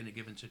risk in a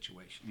given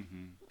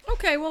situation.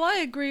 Okay, well, I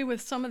agree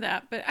with some of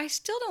that, but I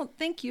still don't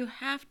think you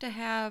have to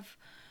have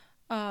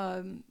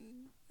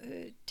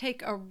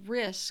take a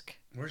risk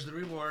Where's the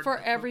reward? for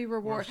every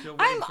reward. We're still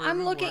waiting for a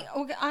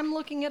reward. I'm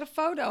looking at a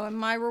photo, and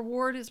my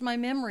reward is my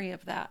memory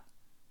of that.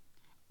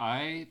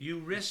 You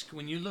risk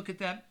when you look at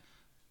that.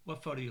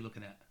 What photo are you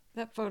looking at?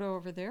 That photo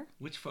over there.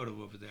 Which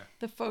photo over there?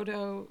 The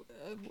photo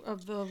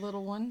of the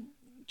little one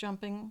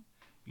jumping.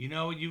 You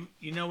know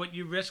what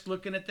you risk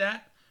looking at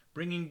that?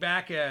 Bringing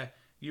back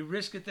you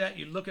risk at that,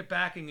 you look it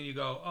back and you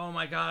go, "Oh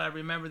my God, I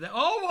remember that.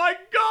 Oh my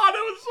God,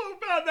 it was so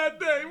bad that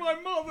day. My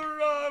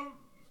mother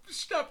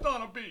stepped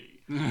on a bee.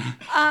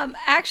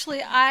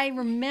 Actually, I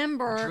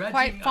remember Dredging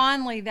quite up.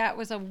 fondly that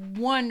was a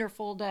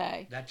wonderful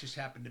day. That just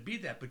happened to be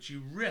that, but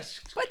you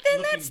risked. But then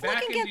looking that's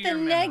back looking at into the your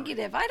memory.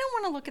 negative. I don't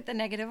want to look at the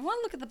negative. I want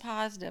to look at the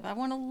positive. I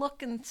want to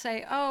look and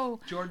say, oh,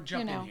 Jordan,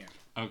 jump in here.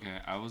 Okay,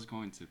 I was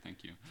going to.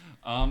 Thank you.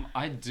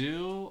 I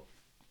do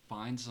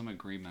find some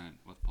agreement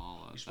with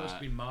Paula. You're supposed to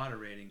that be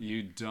moderating.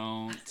 You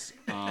don't.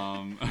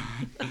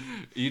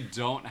 You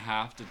don't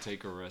have to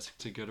take a risk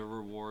to get a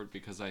reward,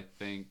 because I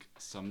think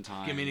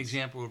sometimes Give me an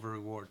example of a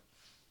reward.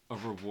 a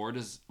reward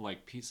is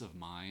like peace of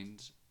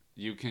mind.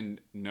 You can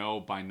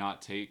know by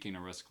not taking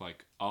a risk,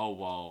 like, oh,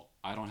 well,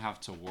 I don't have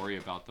to worry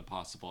about the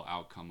possible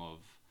outcome of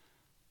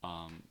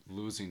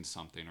losing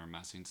something or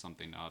messing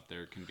something up.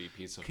 There can be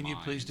peace of Can mind.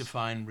 you please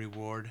define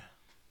reward?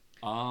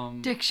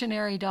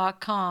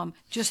 Dictionary.com.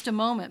 Just a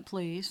moment,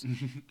 please.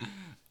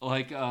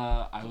 Like,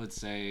 I would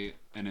say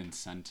an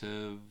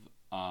incentive,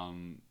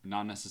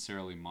 not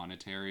necessarily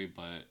monetary,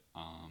 but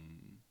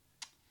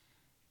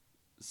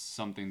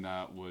something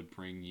that would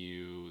bring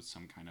you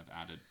some kind of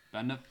added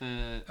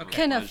benefit or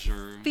Can a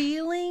pleasure.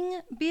 feeling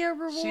be a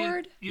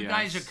reward? See, you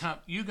Yes.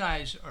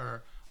 guys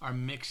are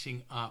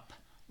mixing up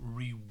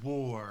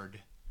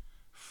reward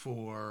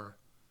for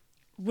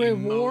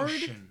Reward?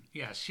 emotion.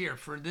 Yes, here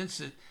for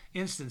this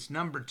instance,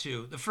 number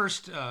 2, the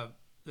first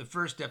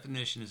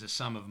definition is a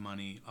sum of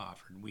money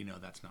offered. We know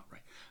that's not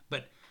right.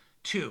 But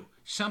 2,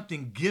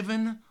 something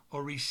given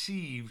or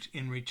received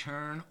in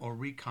return or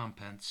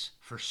recompense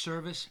for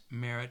service,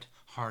 merit,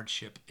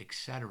 hardship,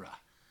 etc.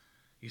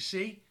 You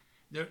see?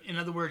 In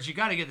other words, you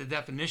got to get the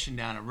definition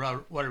down of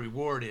what a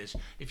reward is.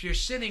 If you're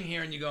sitting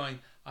here and you're going,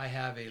 I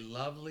have a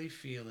lovely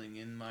feeling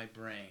in my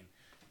brain.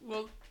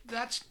 Well,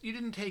 you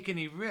didn't take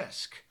any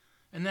risk.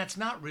 And that's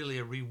not really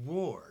a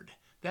reward.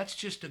 That's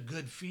just a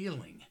good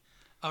feeling.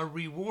 A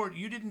reward,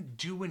 you didn't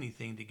do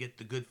anything to get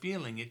the good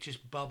feeling. It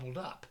just bubbled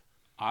up.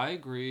 I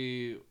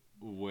agree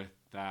with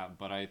that,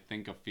 but I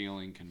think a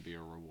feeling can be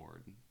a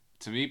reward.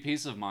 To me,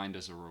 peace of mind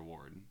is a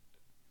reward.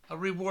 A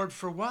reward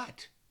for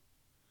what?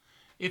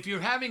 If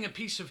you're having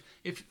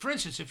for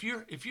instance, if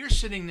you're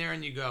sitting there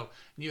and you go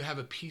and you have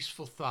a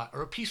peaceful thought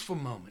or a peaceful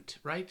moment,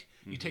 right?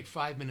 You take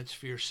 5 minutes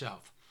for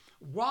yourself.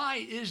 Why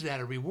is that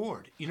a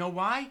reward? You know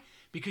why?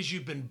 Because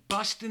you've been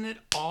busting it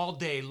all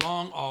day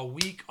long, all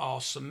week, all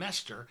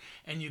semester,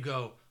 and you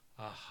go,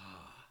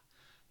 aha,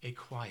 a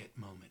quiet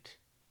moment.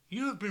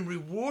 You have been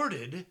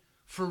rewarded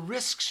for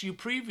risks you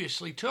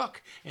previously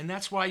took, and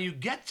that's why you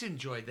get to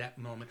enjoy that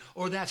moment,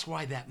 or that's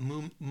why that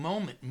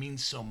moment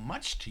means so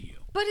much to you.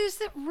 But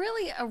is it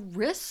really a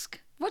risk?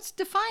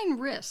 Define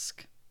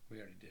risk? We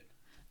already did.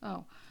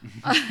 Oh.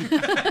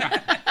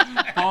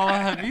 Paula,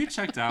 have you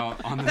checked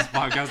out on this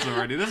podcast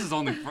already? This is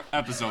only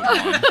episode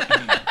 1.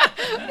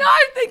 No,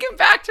 I'm thinking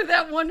back to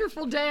that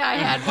wonderful day I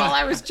had while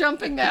I was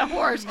jumping that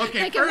horse.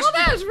 Okay, thinking, first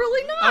well, that was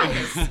really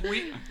nice.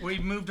 Okay, we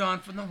moved on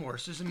from the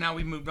horses, and now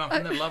we moved on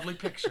from the lovely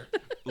picture.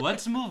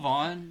 Let's move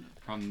on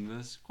from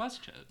this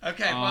question.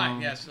 Okay,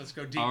 fine. Yes, let's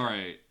go deeper. All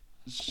right.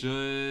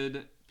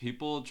 Should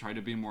people try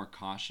to be more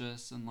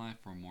cautious in life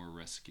or more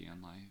risky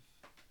in life?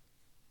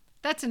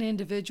 That's an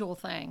individual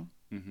thing.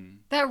 Mm-hmm.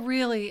 That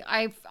really,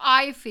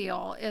 I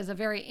feel, is a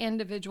very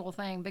individual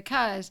thing,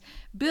 because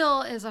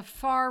Bill is a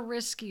far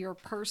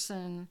riskier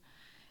person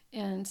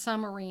in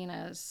some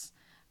arenas.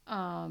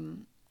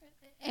 And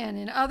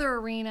in other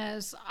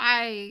arenas,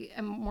 I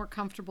am more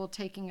comfortable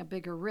taking a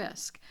bigger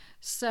risk.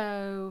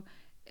 So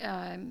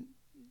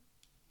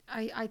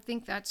I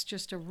think that's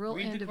just a real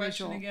Read individual. the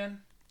question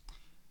again.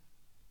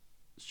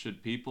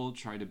 Should people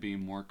try to be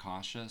more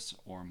cautious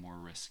or more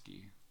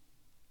risky?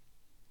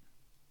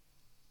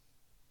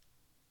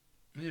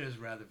 It is a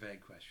rather vague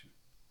question.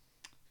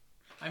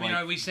 I mean,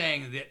 are we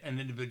saying that an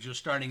individual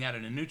starting out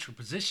in a neutral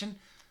position,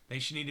 they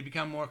should need to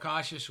become more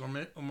cautious or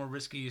more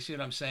risky? You see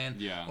what I'm saying?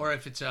 Yeah. Or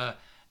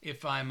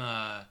if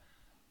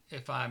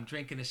I'm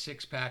drinking a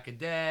 6-pack a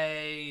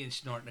day and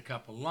snorting a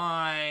couple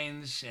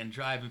lines and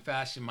driving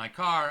fast in my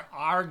car,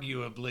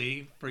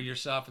 arguably for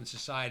yourself and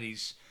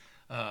society's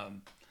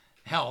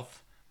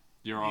health,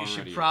 You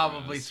should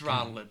probably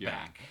throttle it Yeah.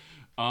 back.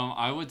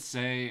 I would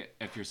say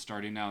if you're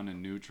starting out in a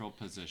neutral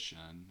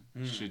position,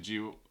 should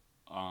you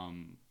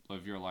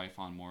live your life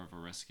on more of a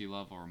risky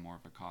level or more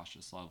of a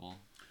cautious level?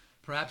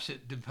 Perhaps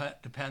it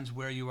depends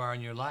where you are in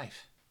your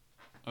life.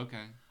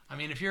 Okay. I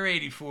mean, if you're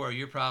 84,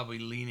 you're probably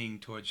leaning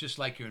towards, just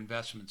like your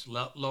investments,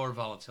 lower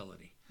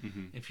volatility.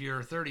 Mm-hmm. If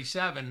you're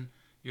 37,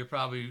 you're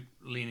probably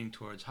leaning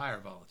towards higher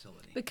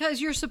volatility.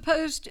 Because you're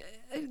supposed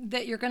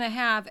that you're going to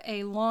have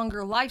a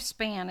longer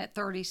lifespan at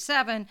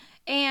 37,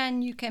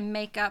 and you can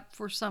make up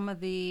for some of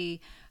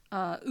the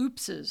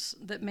oopses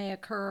that may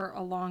occur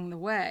along the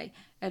way.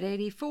 At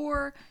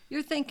 84,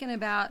 you're thinking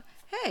about,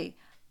 hey,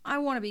 I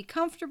want to be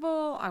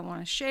comfortable. I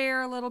want to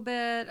share a little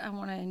bit. I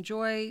want to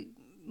enjoy.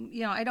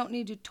 I don't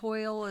need to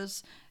toil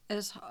as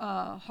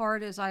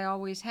hard as I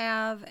always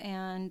have,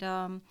 and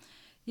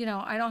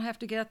I don't have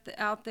to get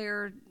out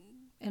there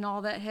in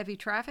all that heavy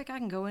traffic. I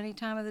can go any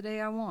time of the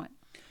day I want.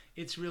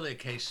 It's really a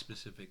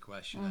case-specific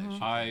question.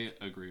 I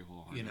agree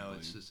wholeheartedly. You know,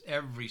 it's just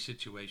every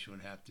situation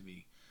would have to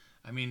be.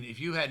 I mean, if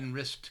you hadn't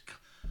risked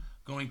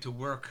going to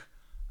work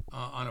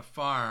on a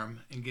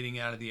farm and getting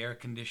out of the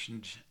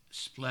air-conditioned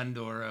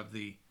splendor of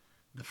the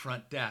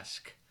front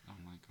desk, Oh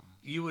my god.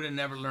 you would have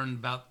never learned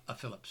about a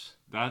Phillips.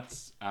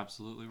 That's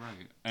absolutely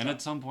right. And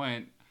at some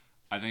point,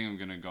 I think I'm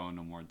going to go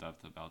into more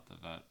depth about the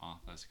vet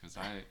office because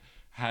I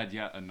had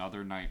yet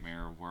another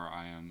nightmare where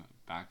I am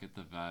back at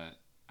the vet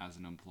as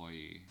an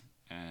employee.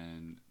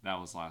 And that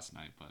was last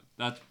night, but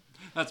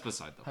that's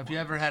beside the point. Have you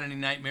ever had any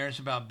nightmares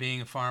about being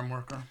a farm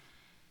worker?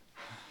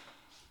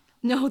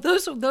 No,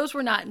 those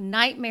were not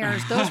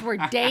nightmares. Those were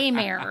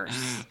daymares.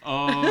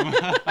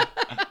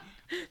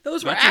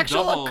 Those were That's a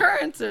actual double-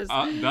 occurrences.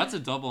 That's a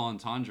double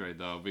entendre,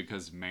 though,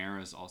 because mare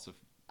is also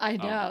I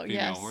know. female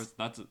Yes. horse.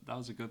 That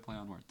was a good play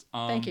on words.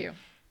 Thank you.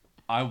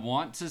 I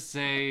want to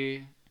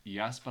say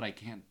yes, but I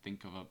can't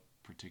think of a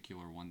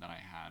particular one that I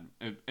had.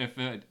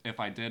 If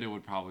I did, it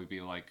would probably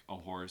be like a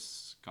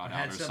horse got Or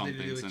had out or something to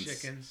something, do with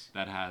since chickens.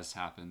 that has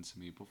happened to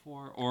me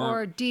before.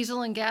 Or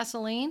diesel and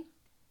gasoline.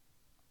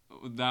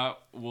 That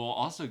will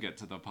also get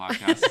to the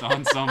podcast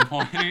on some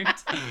point.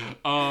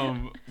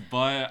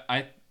 But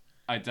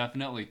I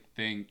definitely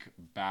think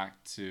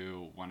back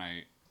to when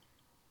I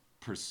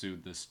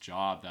pursued this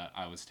job that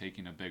I was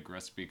taking a big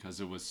risk because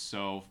it was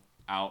so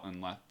out in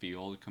left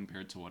field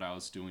compared to what I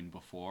was doing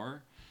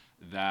before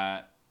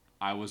that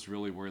I was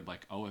really worried,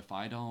 like, oh, if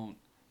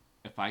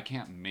I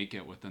can't make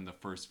it within the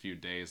first few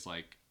days,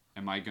 like,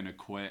 am I going to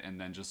quit and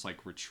then just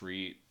like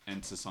retreat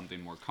into something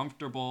more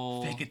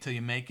comfortable? Fake it till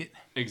you make it.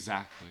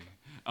 Exactly.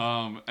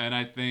 And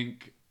I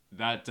think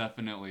that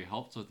definitely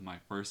helped with my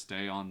first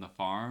day on the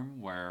farm,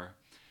 where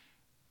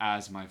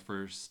as my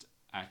first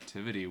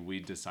activity, we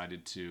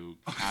decided to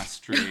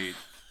castrate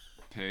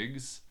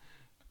pigs.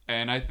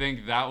 And I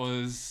think that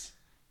was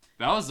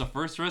the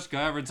first risk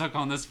I ever took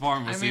on this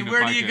farm. I mean,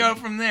 where do you go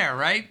from there,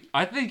 right?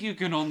 I think you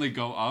can only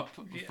go up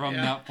from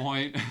Yeah. that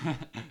point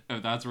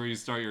if that's where you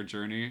start your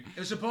journey. It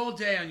was a bold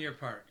day on your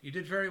part. You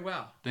did very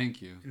well.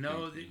 Thank you.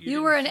 No, Thank you. that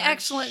You were an didn't flinch.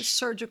 excellent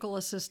surgical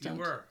assistant.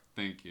 You were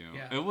Thank you.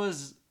 Yeah. It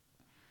was,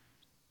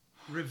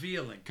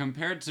 revealing.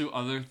 compared to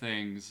other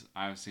things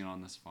I've seen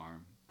on this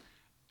farm,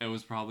 it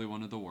was probably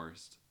one of the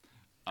worst.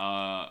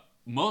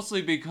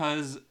 Mostly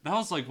because that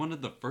was like one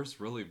of the first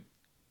really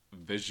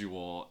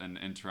visual and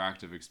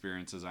interactive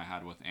experiences I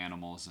had with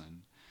animals,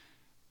 and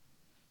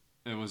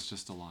it was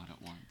just a lot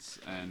at once.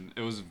 And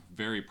it was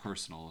very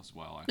personal as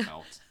well, I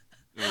felt.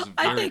 It was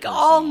I very think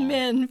all personal.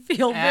 men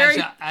feel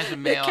very. As a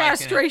male, that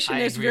castration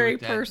I is agree very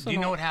with that. personal. Do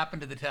you know what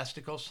happened to the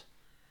testicles?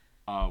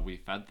 We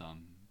fed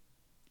them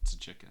to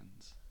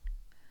chickens.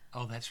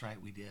 Oh, that's right,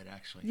 we did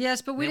actually.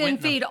 Yes, but we They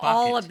went didn't in a feed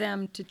all bucket. of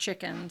them to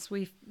chickens.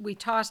 We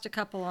tossed a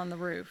couple on the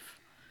roof.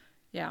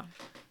 Yeah.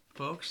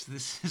 Folks,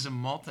 this is a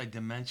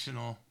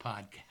multi-dimensional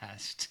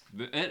podcast.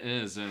 It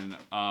is, and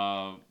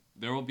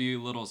there will be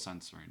little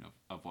censoring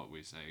of what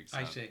we say.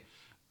 I Except see.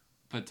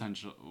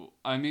 potential.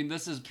 I mean,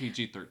 this is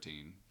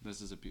PG-13. This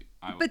is a.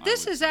 But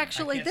this is I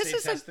actually can't this say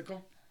is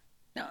testicle.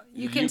 no.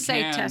 You can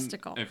say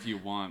testicle. if you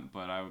want,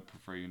 but I would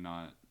prefer you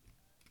not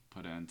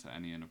put it into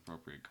any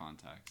inappropriate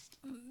context.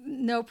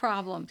 No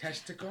problem.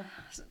 Testicle.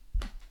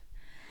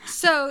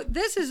 So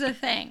this is the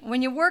thing.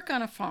 When you work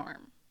on a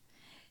farm,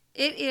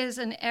 it is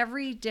an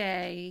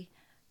everyday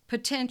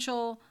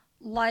potential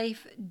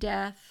life,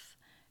 death.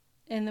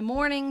 In the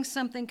morning,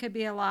 something could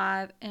be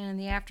alive, and in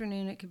the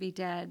afternoon, it could be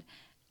dead.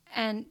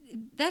 And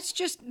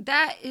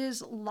that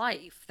is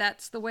life.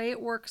 That's the way it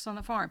works on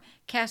the farm.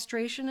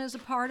 Castration is a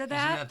part of Isn't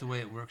that. that the way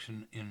it works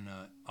in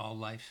all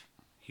life,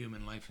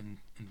 human life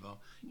involved?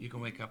 You can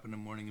wake up in the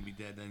morning and be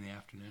dead in the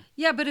afternoon.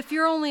 Yeah, but if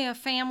you're only a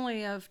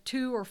family of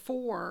 2 or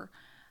 4,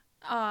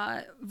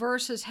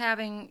 versus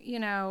having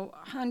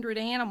 100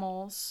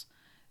 animals,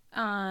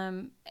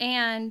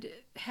 and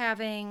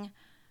having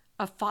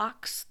a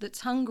fox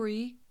that's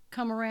hungry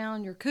come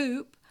around your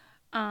coop,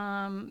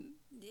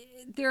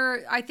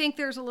 I think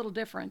there's a little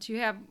difference. You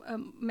have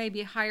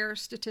maybe a higher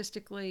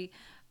statistically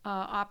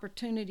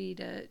opportunity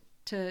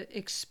to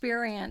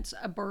experience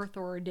a birth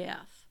or a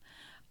death.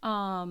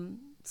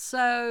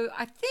 So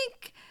I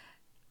think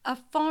a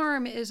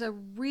farm is a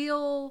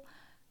real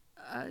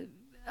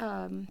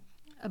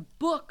a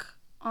book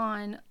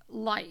on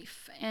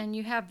life, and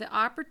you have the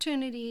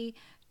opportunity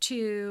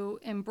to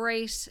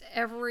embrace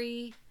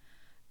every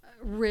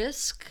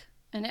risk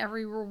and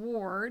every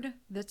reward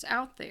that's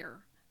out there.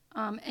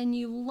 And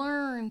you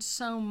learn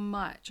so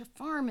much. A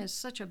farm is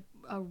such a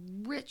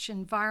rich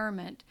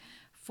environment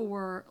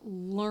for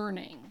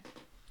learning.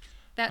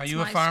 That's Are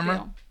you a my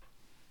farmer?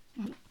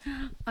 spiel.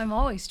 I'm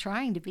always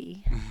trying to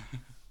be.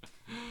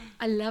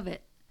 I love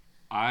it.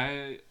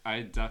 I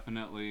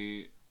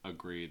definitely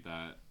agree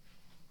that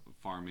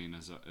farming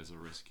is a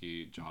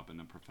risky job and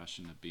a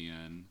profession to be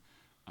in,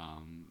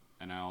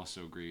 and I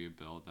also agree,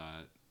 Bill,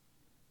 that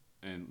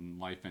in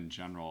life in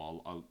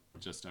general,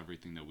 just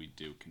everything that we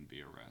do can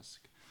be a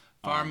risk.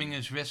 Farming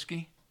is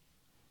risky.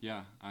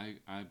 Yeah, I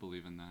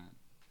believe in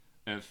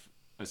that.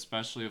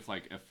 Especially if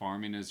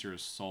farming is your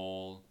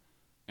sole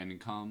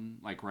income.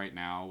 Like right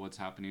now, what's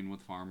happening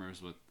with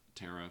farmers with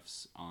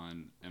tariffs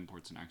on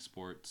imports and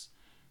exports,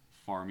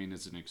 farming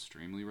is an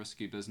extremely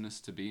risky business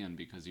to be in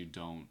because you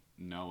don't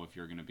know if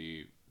you're going to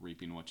be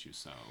reaping what you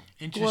sow.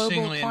 Interestingly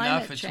Global enough,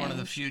 climate it's one of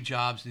the change. few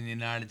jobs in the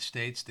United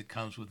States that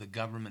comes with a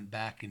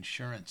government-backed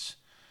insurance.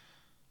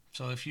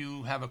 So if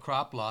you have a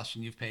crop loss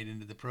and you've paid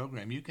into the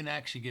program, you can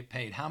actually get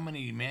paid. How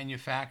many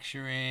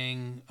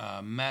manufacturing,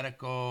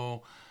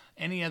 medical,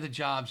 any other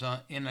jobs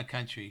in the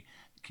country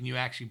can you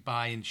actually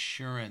buy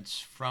insurance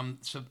from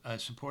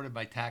supported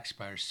by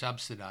taxpayers,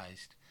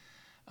 subsidized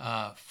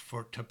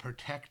to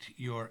protect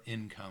your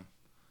income?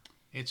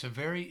 It's a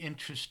very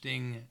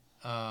interesting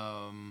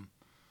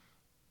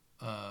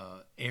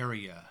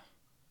area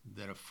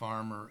that a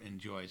farmer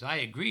enjoys. I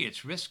agree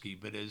it's risky,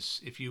 but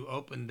if you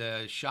opened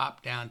a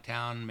shop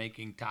downtown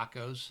making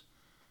tacos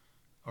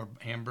or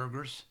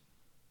hamburgers,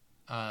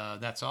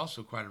 that's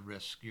also quite a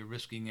risk. You're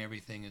risking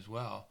everything as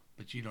well,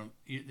 but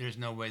there's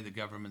no way the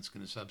government's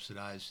going to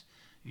subsidize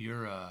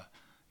your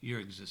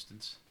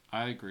existence.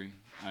 I agree.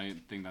 I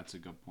think that's a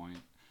good point.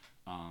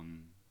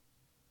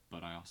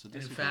 But I also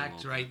disagree. In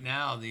fact, right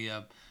now,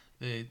 the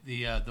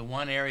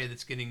one area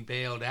that's getting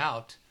bailed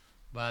out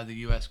by the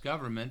U.S.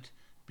 government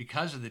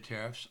because of the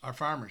tariffs are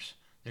farmers.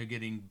 They're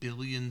getting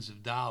billions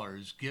of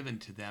dollars given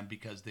to them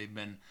because they've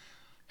been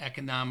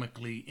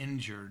economically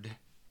injured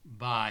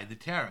by the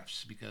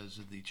tariffs because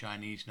of the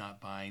Chinese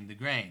not buying the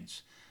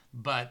grains.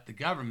 But the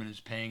government is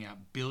paying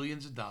out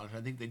billions of dollars.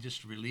 I think they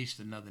just released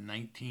another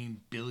 $19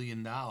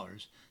 billion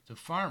to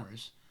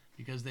farmers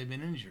because they've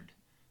been injured.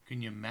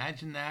 Can you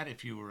imagine that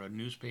if you were a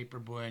newspaper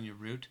boy on your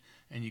route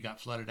and you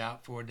got flooded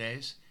out 4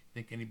 days?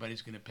 Think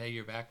anybody's going to pay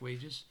your back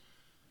wages?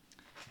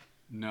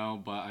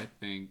 No, but I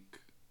think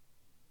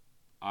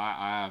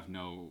I have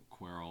no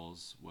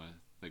quarrels with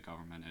the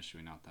government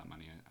issuing out that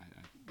money.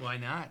 Why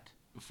not?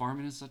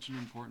 Farming is such an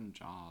important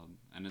job,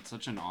 and it's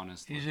such an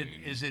honest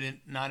living. Is it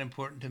not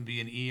important to be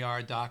an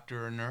ER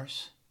doctor or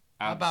nurse?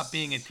 How about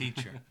being a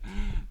teacher?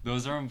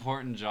 Those are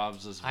important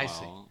jobs as well. I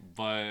see.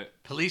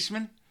 But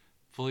Policeman?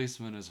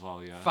 Policemen as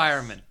well, yes.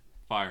 Fireman?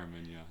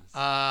 Firemen, yes.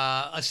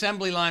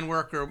 Assembly line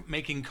worker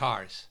making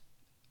cars?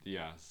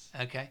 Yes.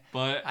 Okay.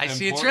 But I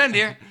see a trend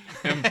here.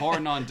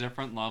 Important on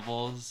different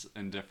levels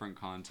and different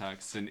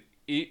contexts. And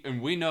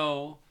we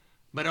know...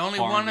 But only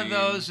one of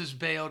those is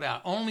bailed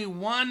out. Only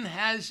one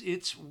has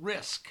its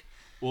risk.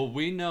 Well,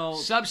 we know...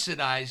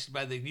 Subsidized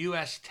by the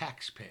U.S.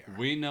 taxpayer.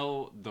 We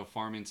know the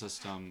farming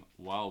system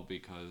well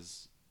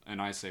because...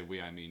 And I say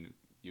we, I mean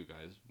you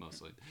guys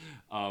mostly.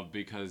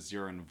 Because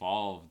you're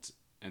involved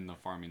in the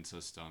farming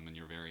system and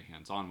you're very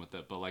hands-on with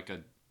it. But like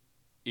a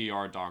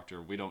ER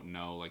doctor, we don't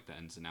know like the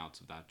ins and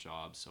outs of that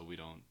job, so we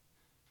don't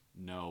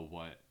know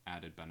what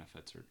added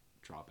benefits or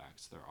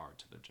drawbacks there are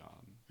to the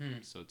job.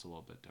 So it's a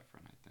little bit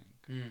different, I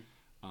think.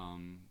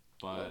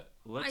 But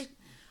let's...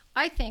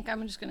 I think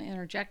I'm just going to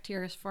interject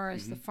here as far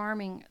as the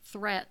farming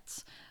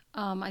threats.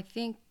 I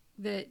think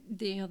that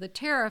the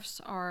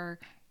tariffs are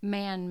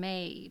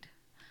man-made.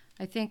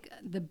 I think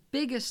the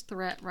biggest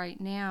threat right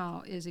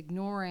now is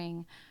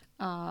ignoring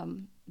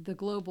the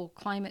global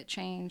climate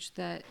change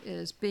that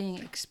is being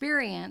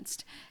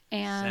experienced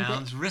and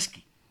Sounds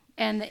risky.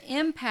 And the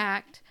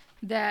impact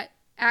that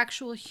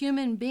actual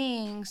human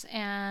beings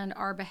and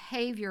our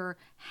behavior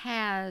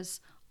has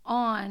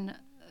on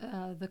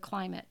the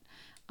climate.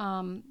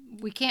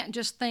 We can't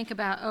just think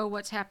about,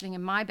 what's happening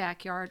in my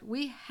backyard.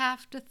 We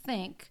have to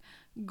think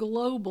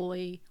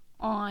globally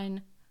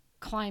on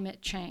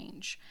climate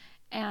change.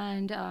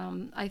 And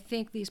I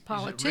think these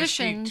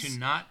politicians... Is it risky to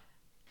not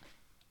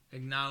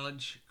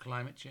acknowledge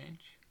climate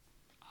change?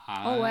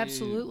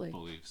 Absolutely. I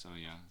believe so,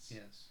 yes.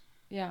 Yes.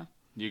 Yeah.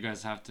 You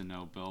guys have to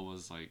know Bill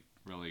was like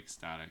really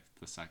ecstatic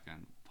the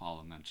second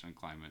Paula mentioned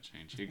climate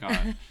change.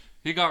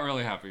 He got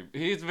really happy.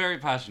 He's very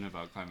passionate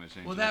about climate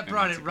change. Well, that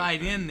brought it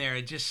right in there.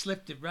 It just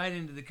slipped it right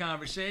into the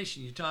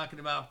conversation. You're talking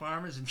about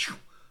farmers and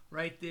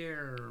right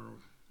there,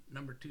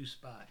 number 2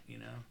 spot,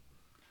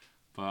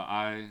 But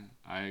I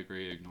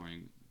agree,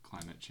 ignoring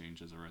climate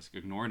change is a risk.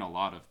 Ignoring a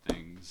lot of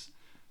things,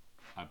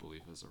 I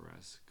believe, is a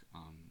risk,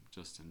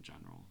 just in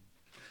general.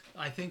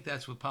 I think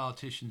that's what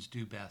politicians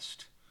do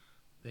best.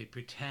 They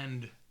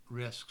pretend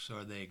risks,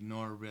 or they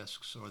ignore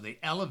risks, or they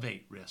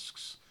elevate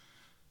risks.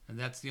 And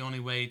that's the only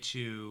way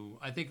to...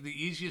 I think the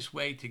easiest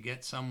way to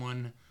get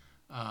someone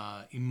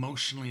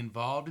emotionally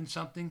involved in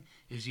something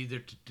is either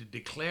to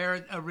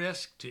declare a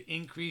risk, to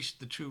increase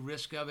the true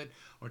risk of it,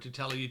 or to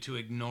tell you to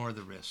ignore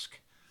the risk.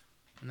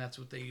 And that's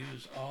what they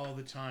use all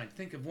the time.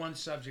 Think of one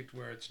subject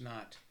where it's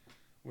not,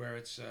 where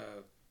it's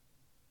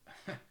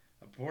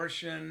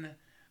abortion,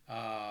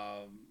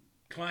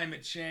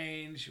 climate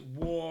change,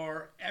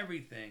 war,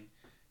 everything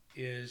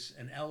is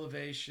an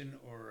elevation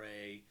or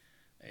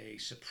a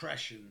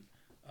suppression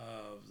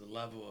of the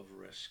level of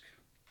risk.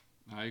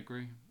 I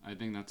agree. I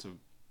think that's a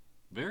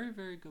very,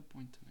 very good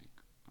point to make.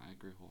 I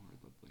agree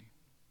wholeheartedly.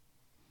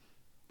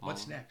 Paula?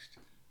 What's next?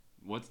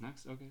 What's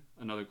next? Okay.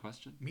 Another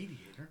question.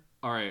 Mediator.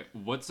 All right.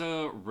 What's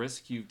a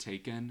risk you've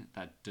taken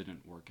that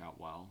didn't work out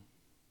well?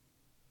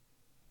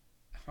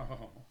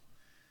 Oh,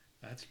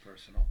 That's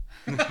personal.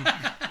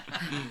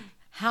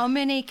 How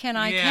many can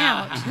I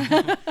Yeah.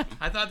 count?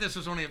 I thought this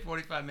was only a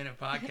 45-minute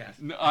podcast.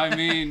 No, I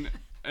mean,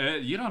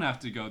 you don't have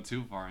to go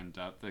too far in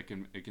depth. It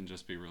can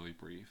just be really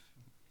brief.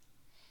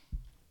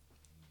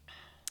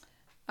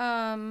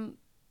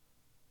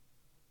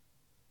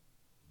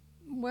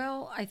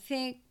 Well, I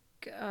think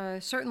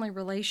certainly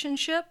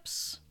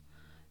relationships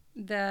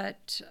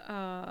that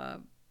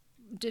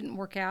didn't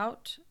work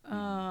out.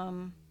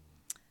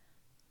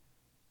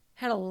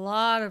 Had a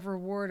lot of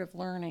reward of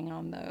learning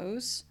on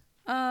those.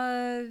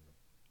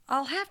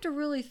 I'll have to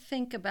really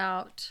think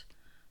about,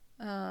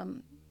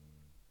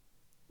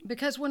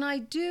 because when I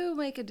do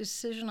make a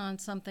decision on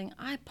something,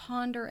 I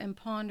ponder and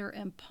ponder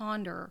and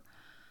ponder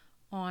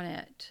on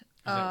it. Is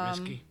that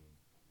risky?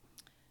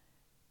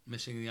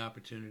 Missing the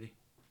opportunity?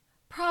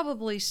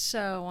 Probably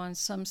so on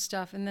some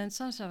stuff, and then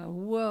some stuff,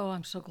 whoa,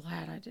 I'm so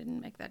glad I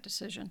didn't make that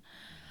decision.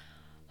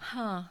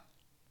 I'm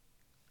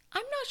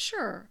not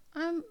sure.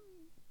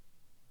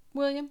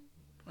 William?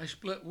 I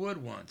split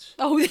wood once.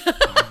 Oh,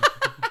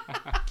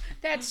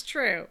 that's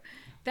true.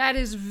 That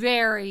is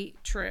very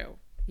true.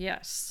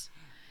 Yes.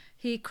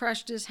 He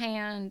crushed his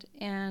hand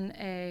in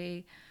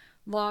a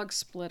log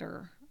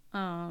splitter,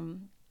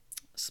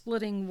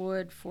 splitting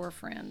wood for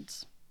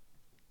friends.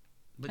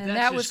 But And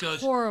that was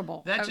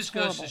horrible. That That just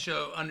was goes to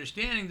horrible. show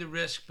understanding the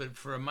risk, but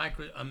for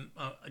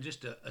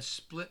just a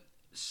split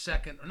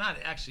second, or not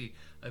actually,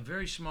 a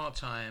very small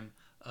time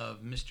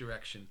of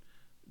misdirection,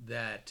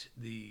 that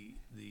the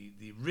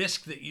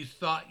risk that you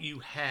thought you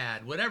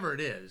had, whatever it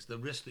is, the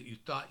risk that you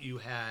thought you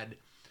had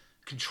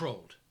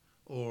controlled,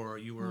 or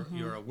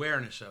your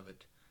awareness of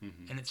it,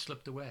 and it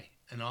slipped away,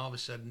 and all of a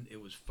sudden it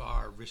was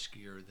far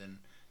riskier than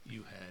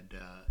you had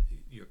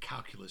your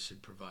calculus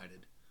had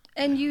provided.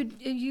 And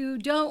you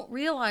don't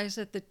realize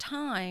at the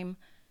time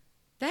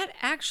that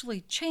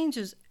actually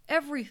changes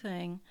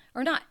everything,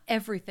 or not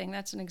everything,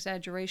 that's an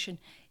exaggeration.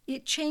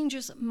 It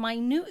changes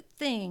minute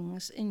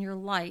things in your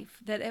life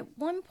that at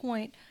one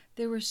point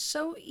they were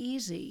so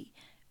easy,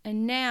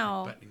 and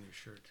now Buttoning your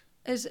shirt.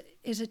 is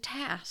a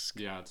task.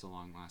 Yeah, it's a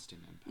long-lasting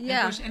impact. And Yeah.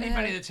 of course,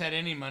 anybody that's had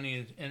any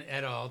money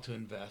at all to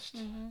invest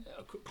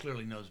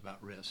clearly knows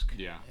about risk.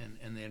 Yeah.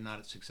 And they're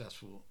not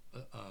successful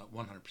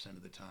 100%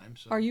 of the time.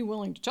 So. Are you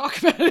willing to talk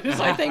about it?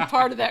 Is I think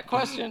part of that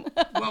question.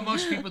 Well,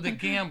 most people that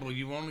gamble,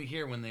 you only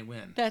hear when they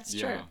win. That's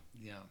true. Yeah,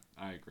 Yeah.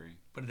 I agree.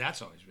 But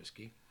that's always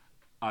risky.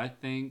 I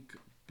think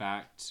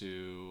back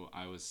to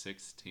I was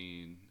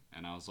 16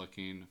 and I was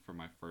looking for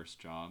my first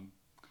job,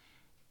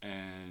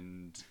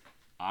 and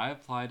I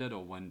applied at a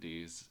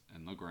Wendy's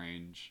in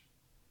LaGrange,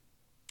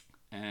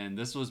 and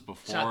this was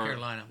before South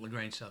Carolina,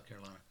 LaGrange, South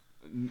Carolina.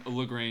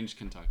 LaGrange,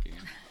 Kentucky.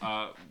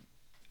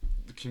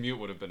 The commute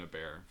would have been a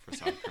bear for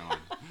South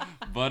Carolina,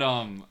 but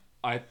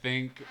I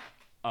think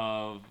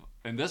of,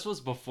 and this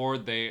was before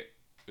they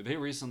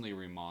recently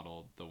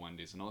remodeled the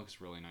Wendy's, and it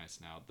looks really nice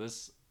now.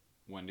 This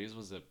Wendy's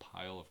was a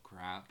pile of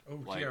crap. Oh,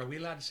 Like, yeah, are we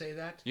allowed to say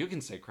that? you can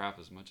say crap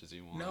as much as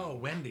you want. No,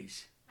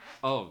 Wendy's.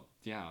 Oh,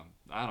 yeah.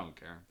 I don't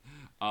care.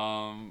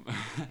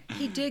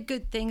 He did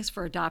good things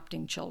for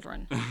adopting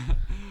children.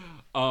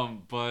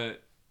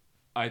 But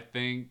I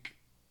think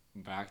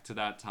back to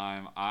that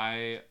time,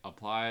 I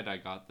applied, I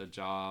got the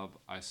job.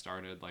 I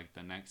started like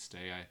the next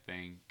day, I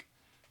think.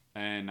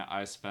 And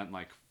I spent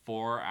like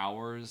 4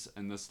 hours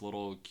in this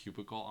little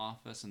cubicle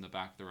office in the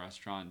back of the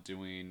restaurant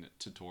doing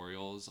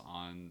tutorials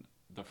on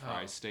the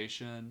fry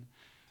station.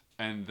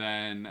 And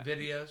then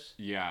Videos.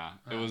 yeah,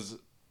 it was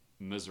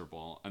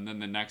miserable. And then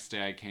the next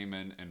day I came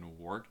in and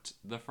worked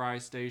the fry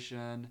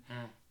station,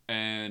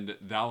 and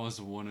that was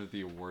one of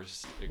the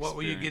worst experiences. What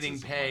were you getting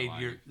of my paid?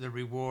 life. The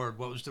reward.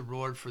 What was the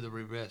reward for the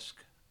risk?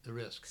 The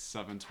risk.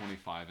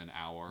 $7.25 an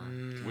hour,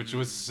 which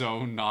was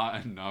so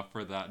not enough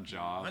for that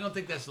job. I don't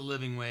think that's the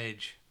living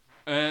wage.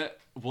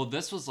 Well,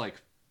 this was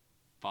like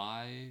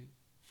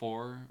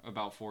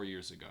about 4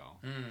 years ago.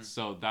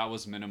 So that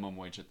was minimum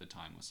wage at the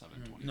time, was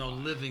 $7.25. No,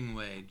 living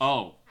wage.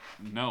 Oh,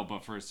 no,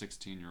 but for a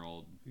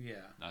 16-year-old, Yeah.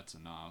 that's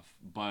enough.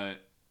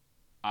 But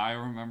I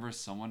remember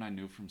someone I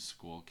knew from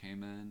school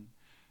came in,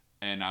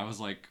 and I was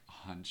like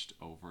hunched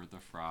over the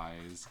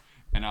fries,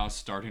 and I was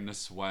starting to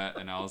sweat,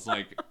 and I was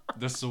like,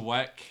 the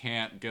sweat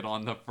can't get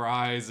on the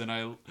fries, and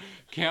I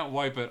can't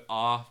wipe it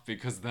off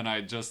because then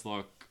I just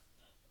look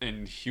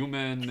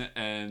inhuman.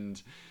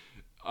 And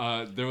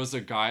there was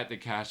a guy at the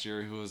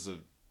cashier who was a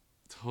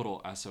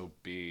total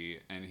SOB,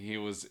 and he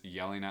was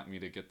yelling at me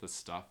to get the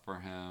stuff for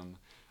him.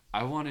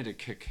 I wanted to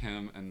kick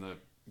him in the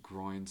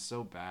groin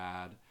so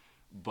bad,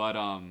 but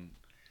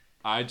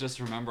I just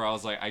remember I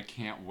was like, I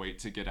can't wait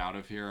to get out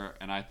of here.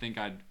 And I think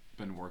I'd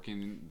been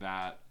working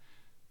that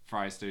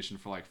fry station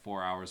for like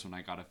 4 hours when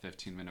I got a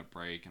 15-minute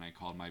break, and I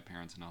called my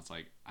parents and I was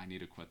like, I need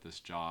to quit this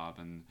job.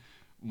 And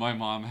my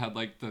mom had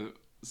like the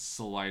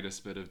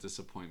slightest bit of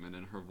disappointment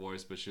in her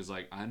voice, but she was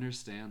like, I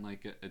understand,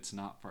 like it's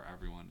not for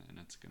everyone and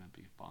it's gonna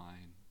be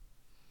fine.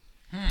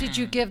 Did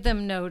you give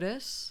them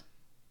notice?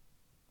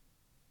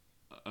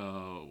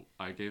 Oh,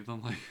 I gave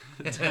them like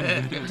a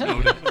 10-minute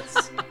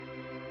notice.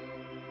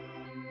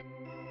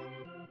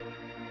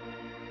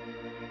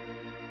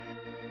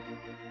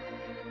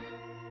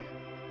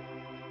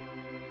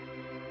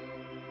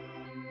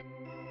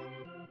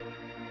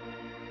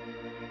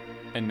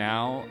 And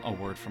now, a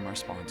word from our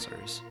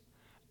sponsors.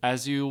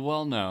 As you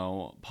well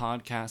know,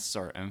 podcasts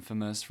are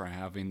infamous for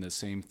having the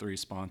same three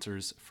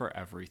sponsors for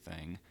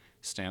everything.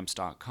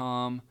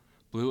 Stamps.com,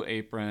 Blue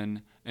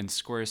Apron, and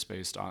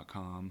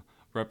Squarespace.com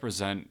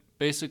represent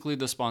basically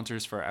the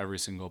sponsors for every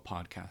single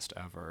podcast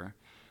ever.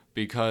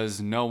 Because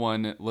no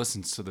one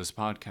listens to this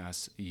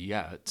podcast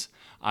yet,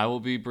 I will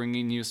be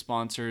bringing you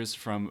sponsors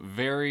from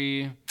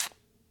very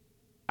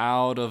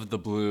out of the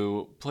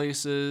blue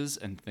places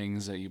and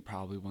things that you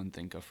probably wouldn't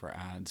think of for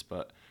ads,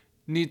 but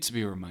need to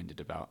be reminded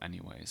about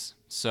anyways.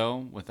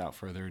 So, without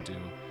further ado,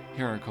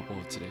 here are a couple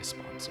of today's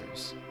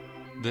sponsors.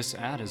 This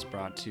ad is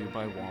brought to you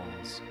by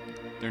Walls.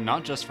 They're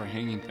not just for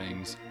hanging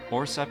things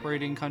or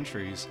separating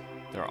countries,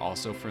 they're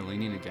also for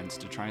leaning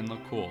against to try and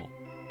look cool,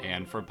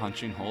 and for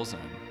punching holes in.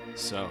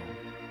 So,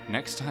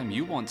 next time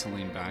you want to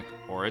lean back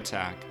or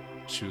attack,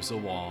 choose a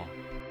wall.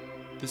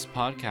 This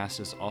podcast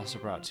is also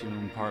brought to you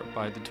in part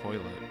by The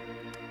Toilet.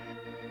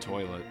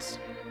 Toilets.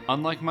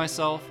 Unlike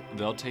myself,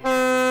 they'll take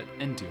it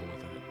and deal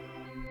with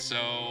it.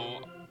 So,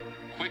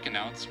 quick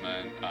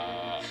announcement.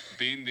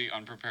 Being the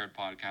unprepared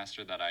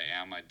podcaster that I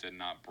am, I did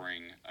not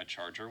bring a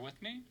charger with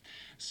me.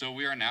 So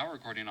we are now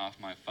recording off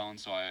my phone,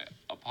 so I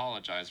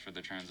apologize for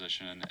the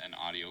transition and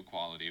audio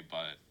quality,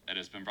 but it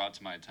has been brought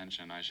to my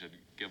attention I should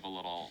give a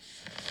little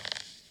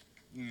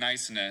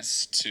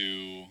niceness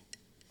to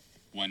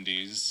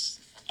Wendy's.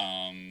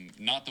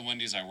 Not the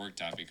Wendy's I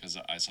worked at because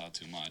I saw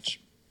too much,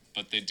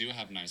 but they do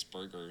have nice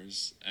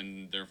burgers,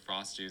 and their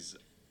Frosties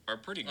are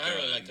pretty good. I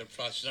really like their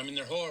Frosties. I mean,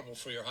 they're horrible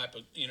for your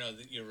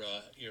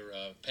your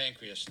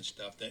pancreas and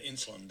stuff, the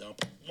insulin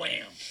dump.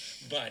 Wham!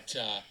 But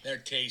they're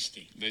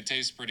tasty. They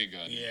taste pretty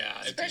good.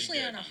 Yeah,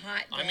 Especially on a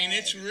hot day. I mean,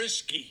 it's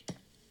risky,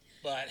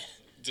 but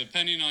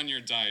Depending on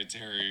your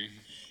dietary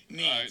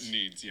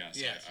needs. Yes,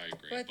 Yes. I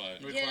agree. But,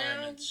 But you know,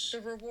 requirements. the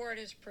reward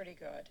is pretty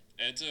good.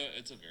 it's a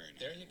very nice.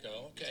 There you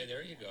go. Okay,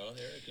 there you go.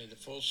 There you go. The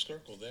full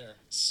circle there.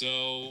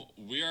 So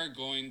we are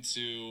going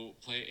to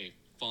play a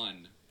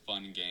fun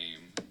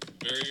game.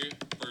 Very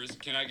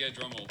first, can I get a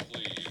drum roll,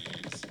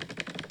 please?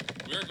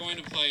 We're going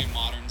to play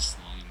Modern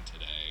Slang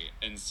today,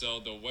 and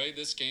so the way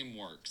this game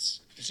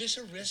works, Is this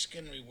a risk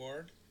and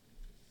reward?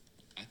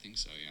 I think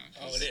so, yeah.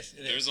 'cause Oh, it is,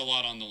 it There's is. a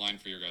lot on the line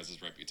for your guys'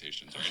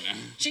 reputations right now.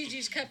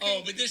 Gigi's Cupcake.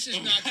 Oh, but this is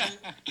not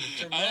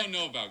direct. I don't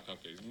know about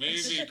cupcakes. Maybe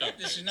cupcakes.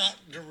 This is not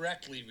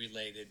directly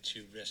related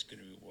to risk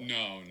and reward.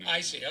 No.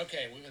 I see.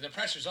 Okay, the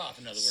pressure's off.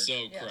 In other words.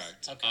 So Yes.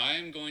 correct. Okay.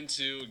 I'm going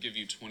to give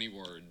you 20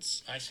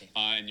 words. I see.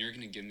 And you're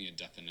going to give me a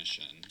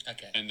definition.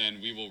 Okay. And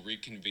then we will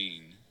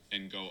reconvene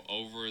and go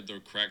over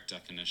the correct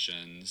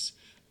definitions.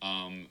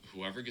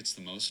 Whoever gets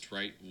the most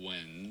right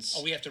wins.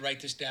 Oh, we have to write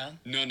this down.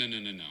 No. Oh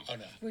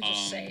no. We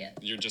just say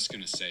it. You're just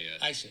going to say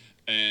it. I see.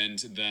 And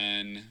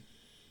then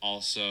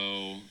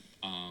also,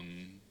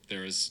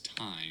 there is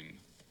time.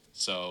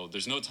 So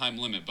there's no time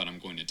limit, but I'm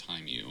going to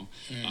time you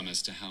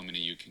as to how many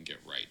you can get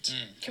right.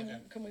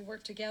 Can we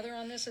work together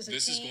on this as a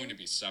This team? is going to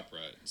be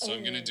separate. So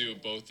I'm going to do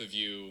both of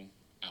you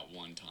at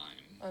one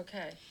time.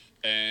 Okay.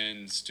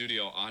 And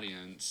studio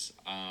audience,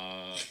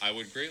 I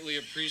would greatly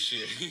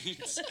appreciate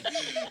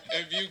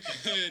if you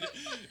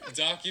could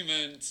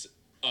document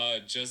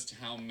just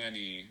how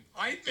many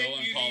I Bill think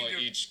and you Paula need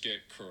to- each get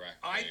correctly.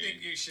 I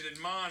think you should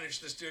admonish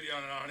the studio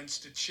audience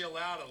to chill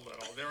out a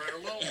little. They're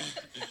a little.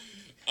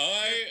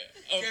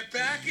 Get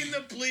back in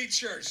the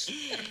bleachers.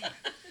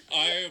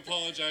 I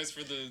apologize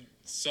for the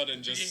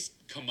sudden just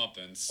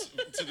comeuppance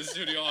to the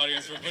studio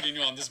audience for putting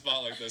you on the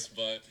spot like this,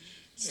 but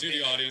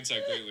studio audience, I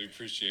greatly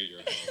appreciate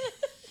your help.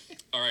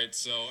 All right,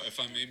 so if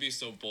I may be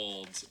so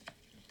bold,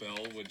 Bill,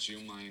 would you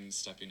mind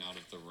stepping out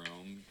of the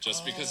room?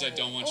 Just because I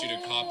don't want you to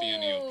copy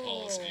any of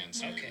Paula's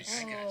answers. Okay,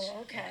 I got you.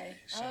 Oh, okay.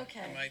 So,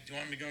 Okay. do you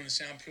want me to go in the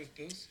soundproof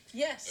booth?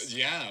 Yes.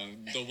 Yeah,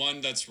 the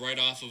one that's right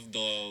off of the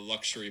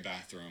luxury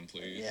bathroom,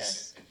 please.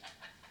 Yes.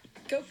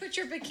 Go put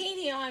your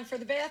bikini on for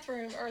the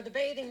bathroom or the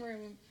bathing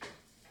room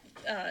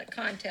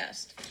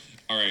contest.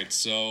 All right,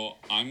 so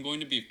I'm going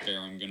to be fair.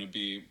 I'm going to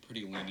be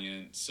pretty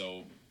lenient.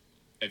 So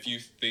if you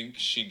think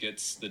she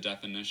gets the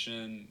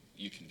definition,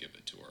 you can give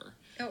it to her.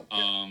 Oh,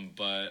 good.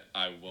 But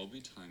I will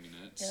be timing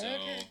it. So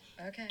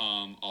Okay.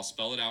 I'll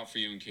spell it out for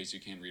you in case you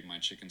can't read my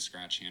chicken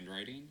scratch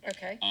handwriting.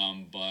 Okay.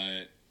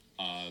 But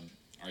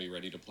are you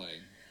ready to play?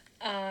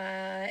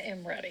 I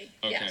am ready.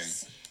 Okay.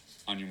 Yes.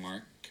 On your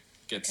mark,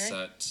 get Okay.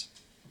 set,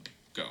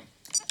 go.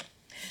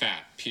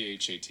 Fat,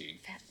 P-H-A-T.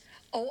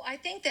 Oh, I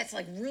think that's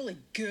like really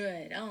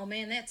good. Oh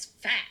man, that's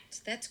fat.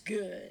 That's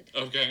good.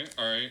 Okay,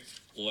 all right.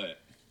 Lit,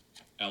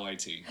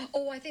 L-I-T.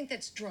 Oh, I think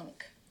that's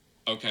drunk.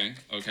 Okay.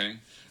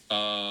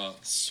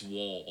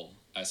 Swole,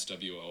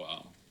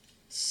 S-W-O-L.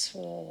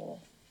 Swole.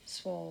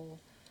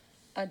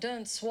 I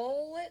done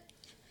swole it.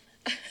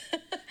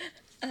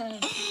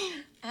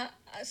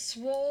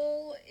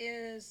 Swole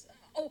is.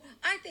 Oh,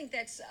 I think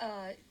that's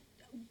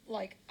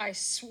like I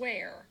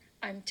swear.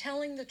 I'm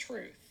telling the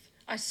truth.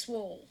 I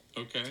swole.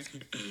 Okay.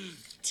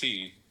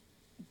 T.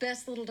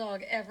 Best little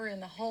dog ever in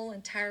the whole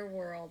entire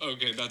world.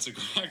 Okay, that's a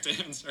correct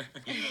answer.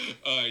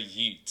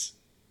 Yeet.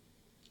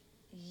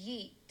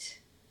 Yeet.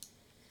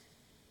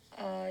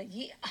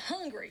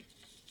 Hungry.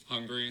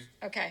 Hungry.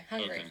 Okay,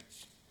 hungry. Okay.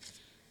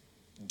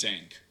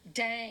 Dank.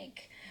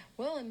 Dank.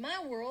 Well, in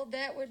my world,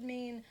 that would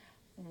mean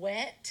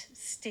wet,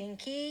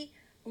 stinky.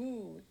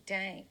 Ooh,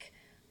 dank.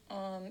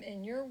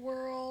 In your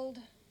world,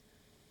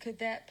 could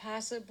that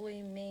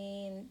possibly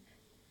mean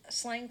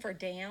slang for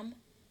damn?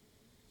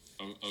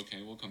 Oh,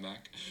 okay, we'll come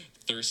back.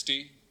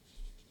 Thirsty.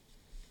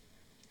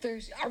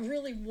 I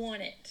really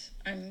want it.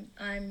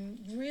 I'm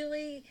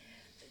really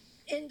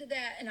into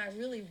that, and I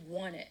really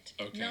want it.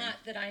 Okay. Not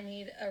that I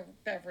need a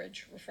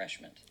beverage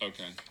refreshment.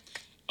 Okay.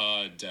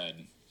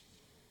 Dead.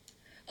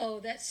 Oh,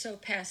 that's so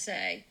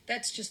passe.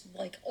 That's just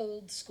like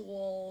old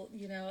school,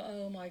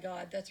 oh my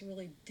God, that's a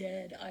really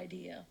dead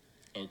idea.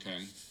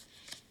 Okay.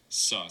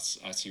 Sus.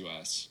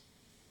 S-U-S.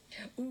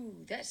 Ooh,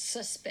 that's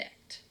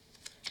suspect.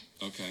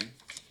 Okay.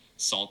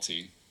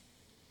 Salty.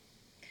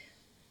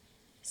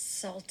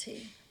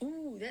 Salty.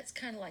 Ooh, that's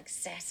kind of like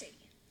sassy.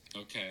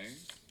 Okay.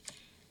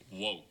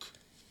 Woke.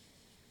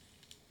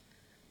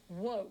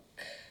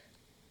 Woke.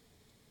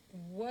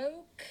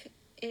 Woke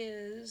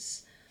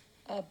is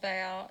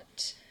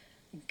about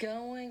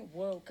going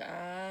woke.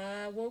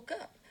 I woke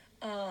up.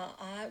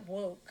 I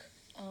woke.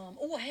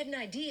 I had an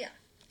idea.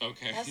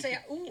 Okay. I'll say,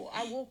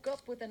 I woke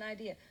up with an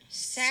idea.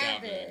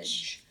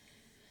 Savage.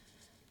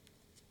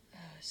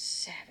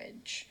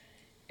 Savage.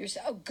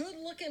 A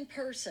good-looking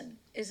person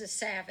is a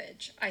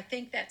savage. I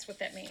think that's what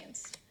that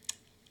means.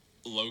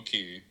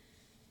 Low-key.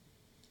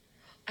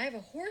 I have a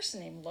horse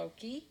named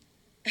Loki.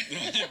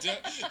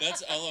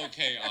 That's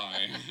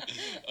L-O-K-I.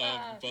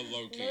 But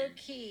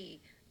low-key.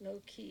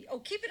 Low-key. Oh,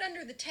 keep it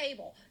under the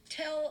table.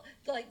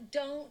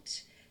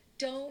 Don't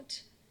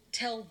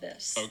tell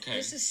this. Okay.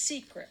 This is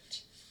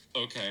secret.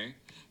 Okay.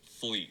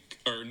 Fleek.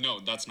 Or no,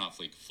 that's not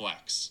fleek.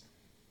 Flex.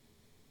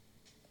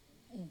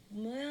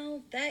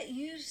 Well, that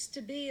used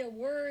to be a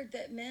word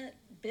that meant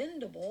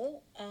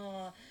bendable.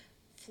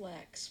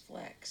 Flex.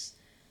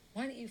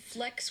 Why don't you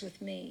flex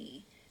with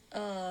me?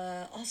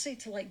 I'll say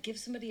to give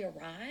somebody a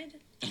ride.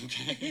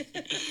 Okay.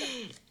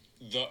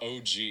 The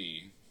OG.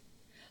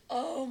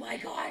 Oh my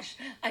gosh,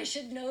 I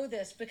should know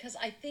this because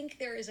I think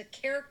there is a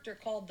character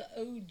called the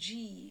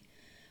OG.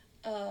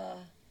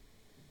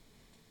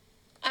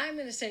 I'm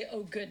going to say,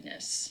 oh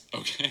goodness.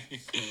 Okay.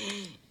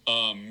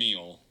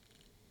 Meal.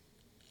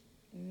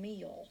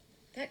 Meal.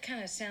 That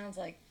kind of sounds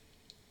like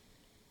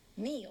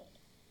meal.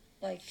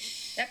 Like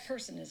that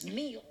person is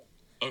meal.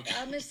 Okay.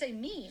 I'm going to say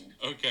mean.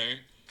 Okay.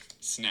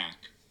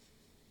 Snack.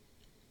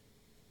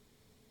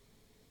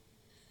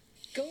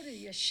 Go to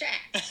your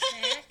shack,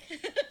 snack. I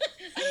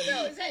don't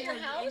know, is that your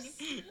house?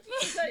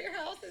 Is that your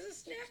house? Is a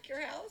snack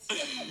your house?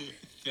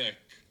 Thick.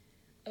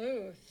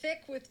 Oh,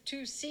 thick with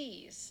 2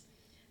 C's.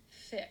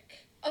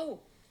 Thick.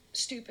 Oh,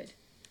 stupid.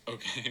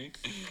 Okay.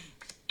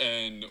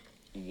 And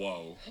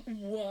whoa.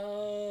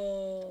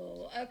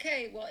 Whoa.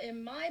 Okay, well,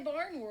 in my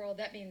barn world,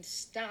 that means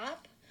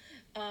stop.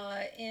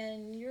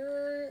 And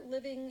you're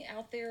living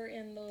out there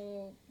in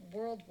the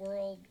world,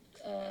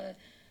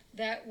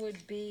 that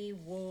would be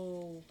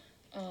whoa.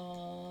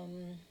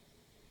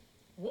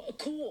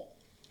 Cool.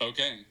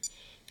 Okay.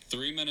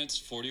 3 minutes,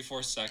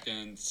 44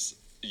 seconds.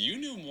 You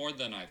knew more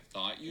than I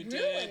thought you did.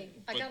 Really?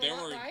 I But got a there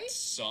lot were right?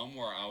 some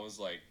where I was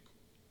like,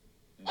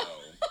 no.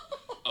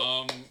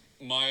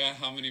 Maya,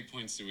 how many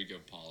points do we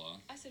give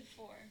Paula? I said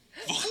 4.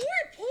 4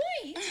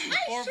 points? I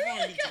 4 sure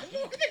points. got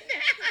more than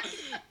that.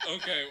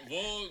 Okay,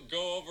 we'll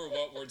go over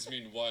what words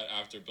mean what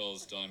after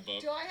Bill's done,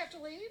 but Do I have to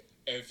leave?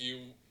 if you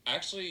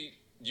actually,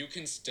 you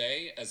can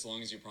stay as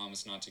long as you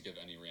promise not to give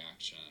any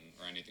reaction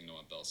or anything to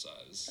what Bill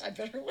says. I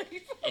better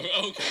leave.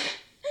 Oh, okay,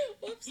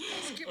 Whoops,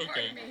 excuse Okay.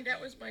 pardon me. That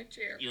was my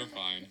chair. you're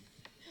fine.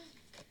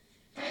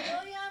 Hey,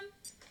 William.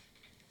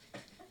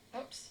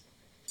 Oops.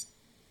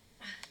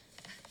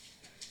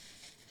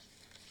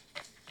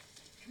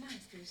 Come on,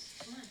 Goose.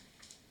 Come on.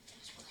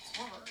 Let's work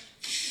hard.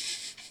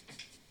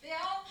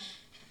 Bill.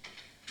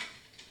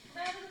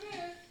 Come out of the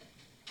booth.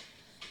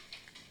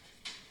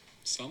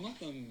 Some of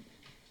them,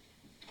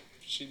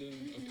 she did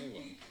okay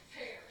with.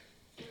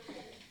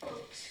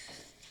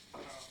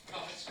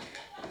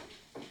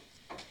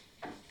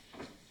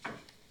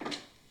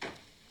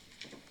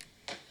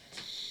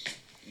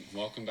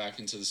 Welcome back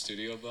into the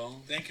studio,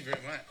 Bill. Thank you very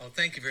much. Oh,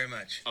 thank you very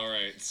much. All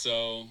right,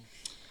 so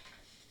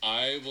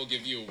I will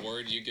give you a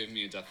word. You give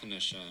me a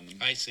definition.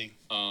 I see.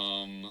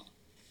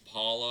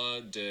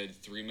 Paula did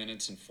 3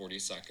 minutes and 40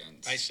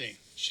 seconds. I see.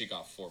 She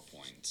got 4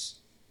 points,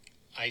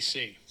 I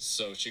see.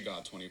 so she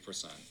got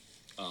 20%.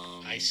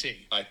 I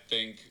see. I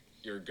think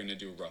you're gonna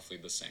do roughly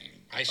the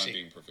same. I if see. I'm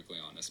being perfectly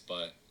honest,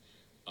 but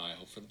I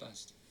hope for the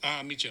best.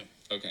 Me too.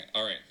 Okay.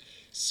 All right.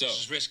 So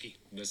This is risky.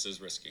 this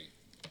is risky.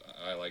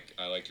 I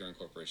like your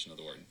incorporation of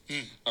the word.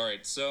 Mm. All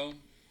right. So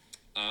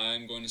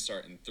I'm going to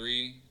start in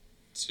 3,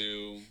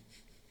 2,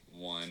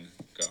 1,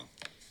 go.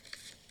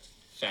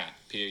 Fat.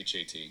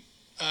 P-H-A-T.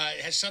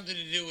 It has something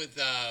to do with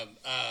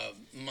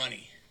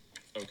money.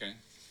 Okay.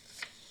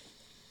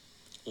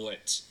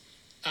 Lit.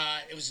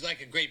 It was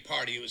like a great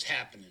party. It was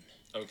happening.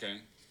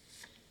 Okay.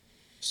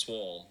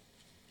 Swole.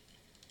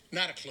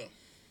 Not a clue.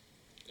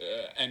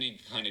 Any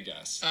kind of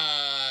guess?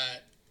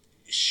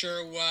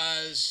 Sure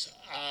was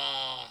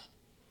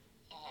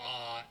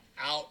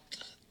out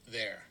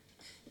there.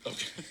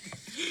 Okay.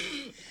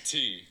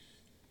 T.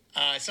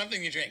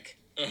 Something you drink.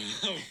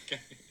 Okay.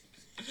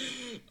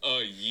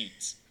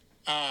 Yeet.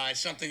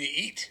 Something you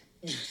eat.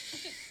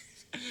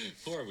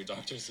 Who are we,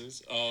 Dr.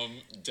 Seuss?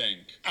 Dank.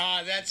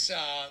 That's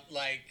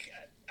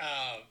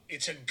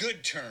it's a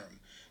good term,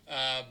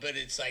 but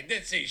it's like,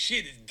 let's say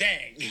shit is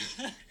dang.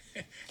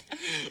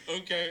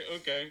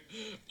 Okay.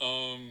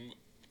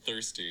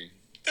 Thirsty.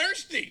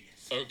 Thirsty.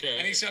 Okay.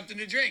 I need something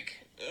to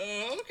drink.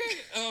 Okay.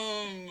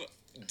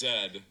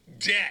 Dead.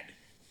 Dead.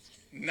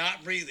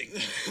 Not breathing.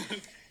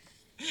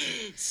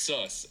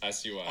 Sus.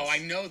 S-U-S. Oh, I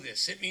know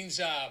this. It means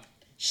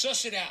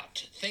suss it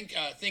out. Think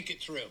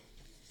it through.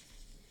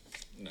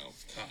 No.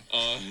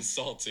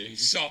 Salty.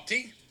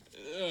 Salty.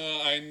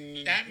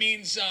 That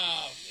means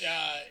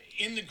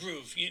in the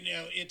groove. You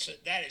know,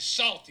 that is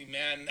salty,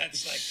 man.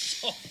 That's like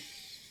salt.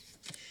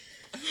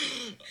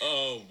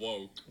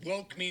 Woke.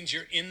 Woke means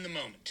you're in the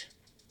moment.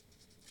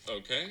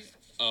 Okay.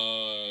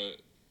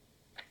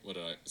 What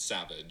did I?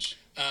 Savage.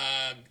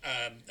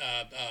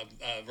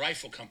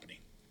 Rifle company.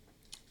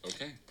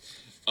 Okay.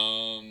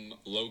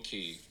 Low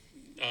key.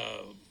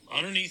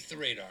 Underneath the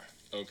radar.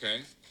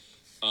 Okay.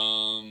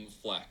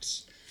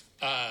 Flex.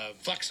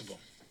 Flexible.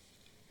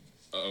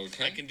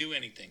 Okay. I can do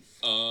anything.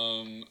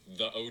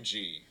 The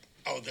OG.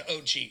 Oh, the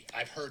OG.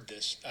 I've heard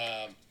this.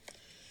 I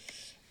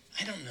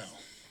don't know.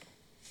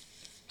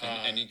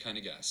 Any kind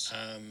of guess.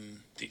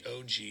 The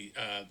OG.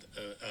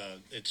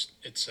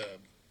 It's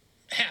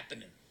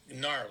happening.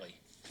 Gnarly.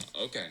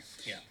 Okay.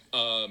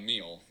 Yeah.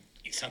 Meal.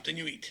 Something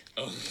you eat.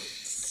 Oh,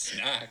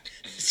 snack.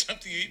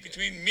 Something you eat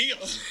between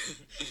meals.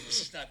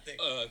 This is not thick.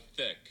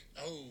 Thick.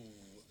 Oh,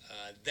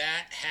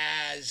 that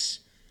has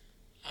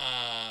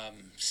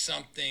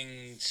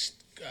something.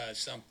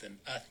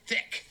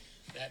 Thick.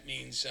 That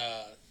means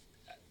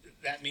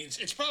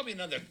it's probably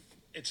another.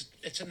 It's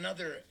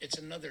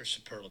another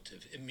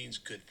superlative. It means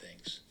good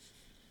things.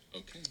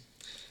 Okay.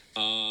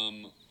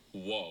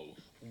 Whoa.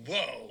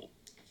 Whoa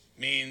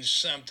means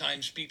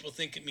sometimes people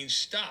think it means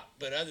stop,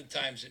 but other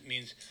times it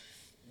means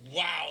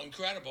wow,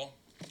 incredible.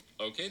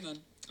 Okay then.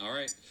 All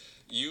right.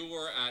 You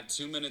were at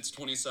 2 minutes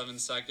 27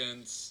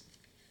 seconds.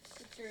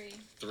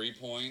 3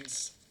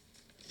 points.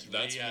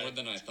 That's more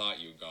than I thought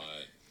you got.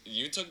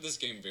 You took this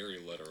game very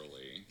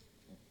literally,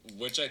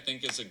 which I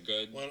think is a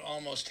good. Well,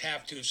 almost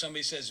have to. If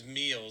somebody says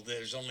meal,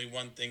 there's only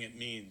one thing it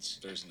means.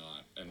 There's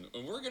not, and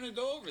we're gonna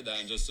go over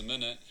that in just a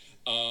minute.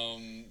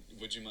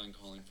 Would you mind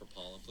calling for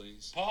Paula,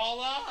 please?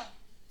 Paula.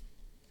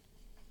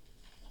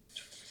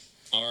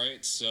 All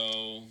right,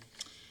 so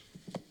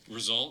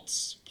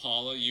results.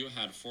 Paula, you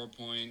had 4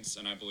 points,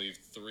 and I believe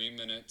 3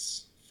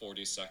 minutes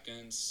 40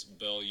 seconds.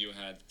 Bill, you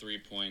had 3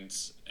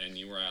 points, and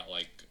you were at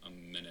like a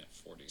minute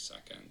 40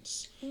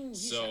 seconds. Ooh,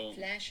 he's a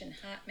flashing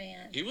hot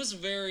man. He was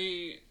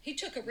very. He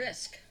took a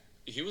risk.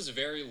 He was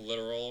very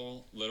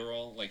literal.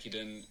 Like he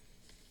didn't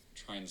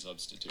try and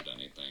substitute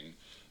anything.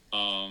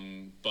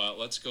 But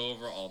let's go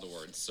over all the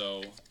words.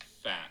 So,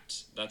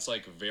 fat. That's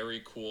like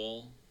very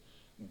cool,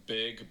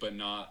 big, but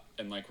not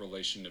in like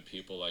relation to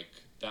people. Like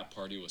that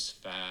party was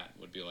fat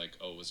would be like,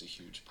 oh, it was a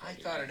huge party.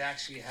 I thought it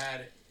actually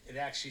had. It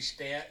actually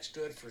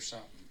stood for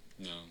something.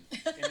 No.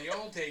 In the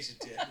old days, it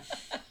did.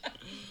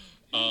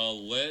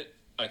 Lit.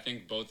 I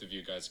think both of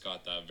you guys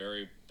got that.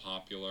 Very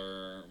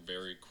popular,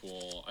 very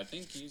cool. I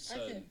think you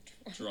said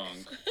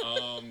drunk.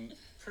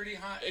 Pretty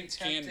hot and It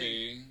tempting. can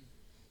be.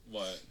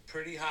 What?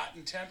 Pretty hot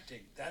and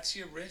tempting. That's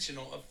the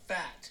original of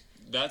fat.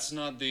 That's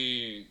not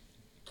the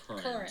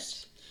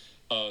Current.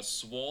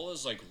 Swole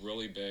is like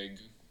really big,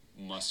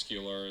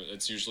 muscular.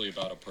 It's usually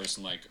about a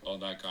person like, oh,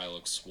 that guy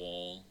looks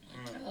swole.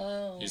 Like,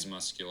 Oh. he's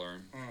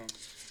muscular.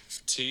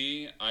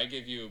 T, I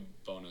give you a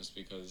bonus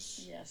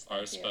because Yes, our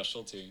thank you.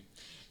 specialty.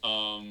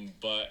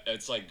 But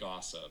it's like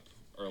gossip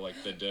or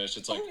like the dish.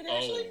 It's like, It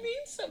actually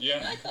means something.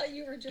 yeah. I thought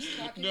you were just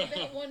talking No.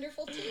 about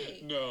wonderful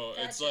tea. No,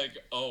 it's Gotcha. like,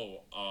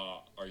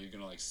 are you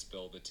gonna like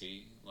spill the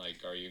tea? Like,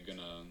 are you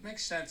gonna,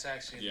 Makes sense,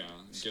 actually. yeah,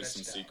 get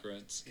some Stretched out.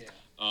 secrets?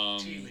 Yeah.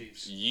 Tea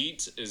leaves.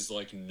 Yeet is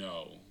like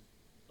no,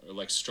 or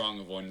like strong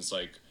avoidance.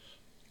 Like,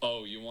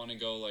 oh, you want to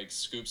go like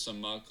scoop some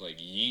muck? Like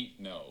yeet,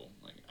 no.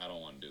 Like I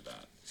don't want to do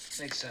that.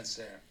 Makes sense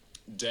there.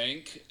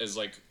 Dank is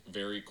like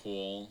very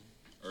cool,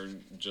 or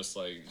just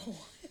like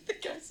The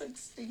guy said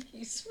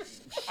stinky sweet.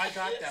 I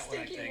got that one,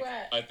 I Stinky think.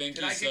 wet. I think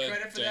Did you I get said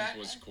credit for Dank that?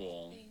 was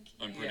cool. Thank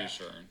I'm pretty Yeah.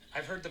 sure.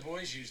 I've heard the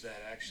boys use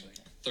that, actually.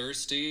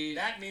 Thirsty.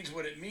 That means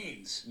what it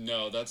means.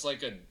 No, that's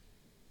like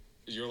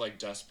you're like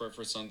desperate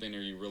for something or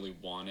you really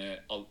want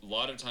it. A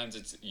lot of times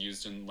it's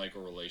used in like a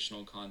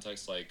relational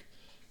context, like,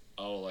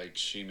 oh, like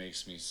she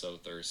makes me so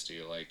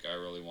thirsty, like I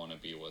really want to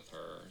be with her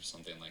or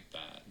something like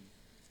that.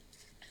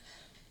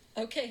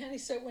 Okay, honey,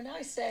 so when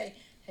I say,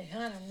 hey,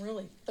 hon, I'm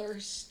really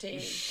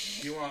thirsty.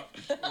 You want,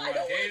 I don't want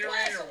a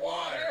glass Gatorade of or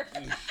water?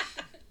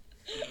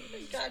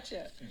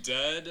 Gotcha.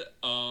 Dead,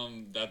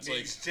 that's like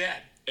Means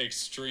dead.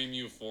 extreme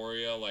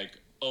euphoria, like,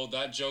 oh,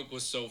 that joke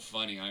was so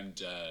funny, I'm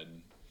dead.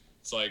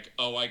 It's like,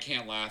 oh, I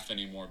can't laugh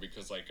anymore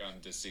because like I'm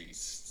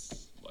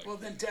deceased. Like, Well,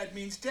 then dead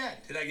means dead.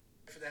 Did I get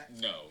for that?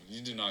 no,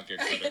 you do not get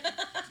credit.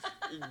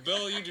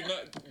 Bill, you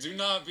do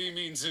not be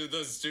mean to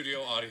the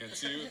studio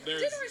audience. There's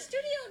Did our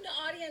studio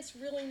audience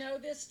really know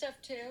this stuff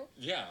too?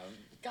 yeah,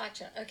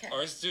 Gotcha. Okay.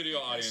 our studio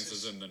audience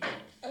is in the know.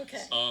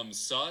 Okay.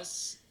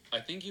 Sus. I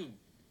think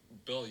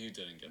Bill, you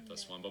didn't get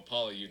this one, but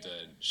Paula, you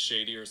did.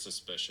 Shady or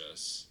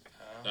suspicious.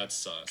 That's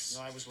sus.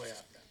 No, I was way out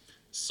then.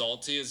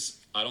 Salty is.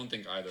 I don't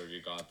think either of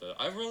you got that.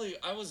 I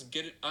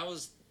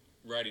was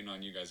writing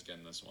on you guys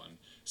getting this one.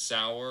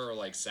 Sour or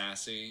like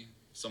sassy.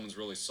 Someone's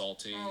really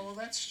salty. Oh well,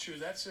 that's true.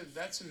 That's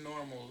a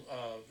normal.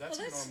 That's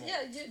Well, a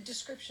normal.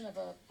 description of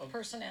a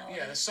personality.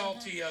 Yeah, the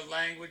salty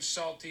language,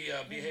 salty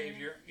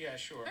behavior. Yeah,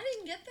 sure. I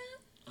didn't get that.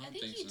 I I don't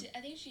think think you so. did.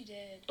 I think she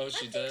did. Oh,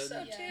 she think did.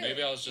 so, too.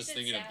 Maybe I was She just said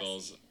thinking of sassy.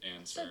 Bill's So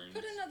answer.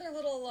 put another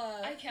little.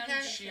 I counted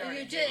hand- She oh,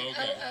 already you did. did.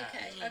 Okay.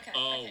 Oh, okay.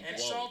 Oh, Okay. And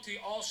whoa. salty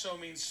also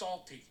means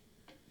salty.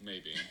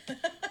 Maybe.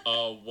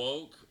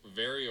 Woke,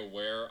 very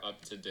aware,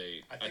 up to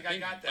date. I think I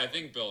got that I one.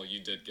 think Bill, you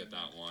did get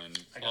that one.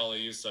 I got Paula,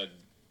 you said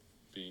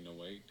being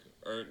awake,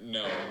 or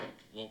no?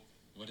 Well,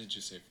 what did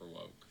you say for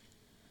woke?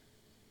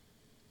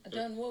 I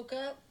done woke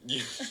up.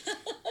 Yeah,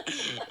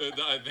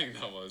 I think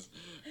that was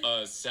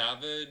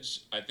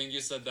savage. I think you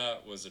said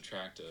that was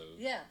attractive.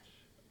 Yeah.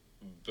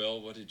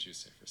 Bill, what did you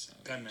say for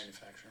savage? Gun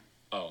manufacturer.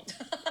 Oh,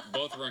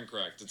 both were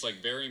incorrect. It's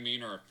like very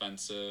mean or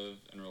offensive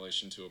in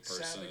relation to a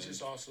person. Savage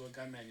is also a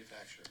gun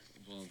manufacturer.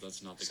 Well,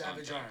 that's not the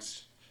Savage context.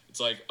 Arms. It's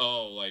like,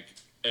 oh, like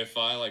if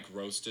I like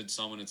roasted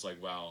someone, it's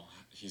like, wow,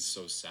 he's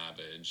so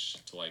savage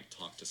to like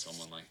talk to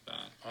someone like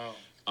that.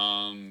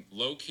 Oh.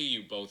 Low key,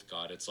 you both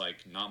got. It's like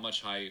not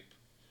much hype,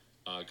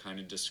 kind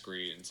of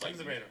discreet. It's like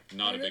Under the radar.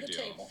 not Under a big the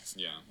deal. table.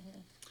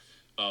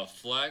 Yeah.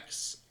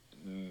 Flex,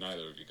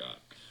 neither of you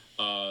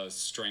got.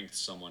 Strength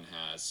someone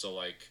has. So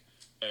like,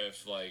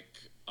 if like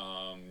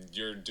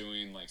you're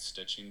doing like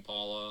stitching,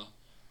 Paula,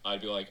 I'd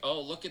be like,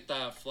 oh, look at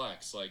that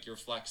flex. Like you're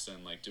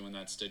flexing, like doing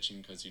that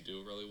stitching because you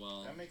do it really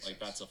well. That makes like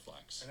sense. that's a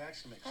flex. That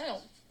actually makes I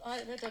sense.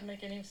 don't. That doesn't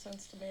make any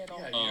sense to me at all.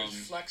 Yeah, you're Um,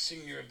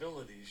 flexing your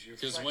abilities. You're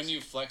Because when flexing.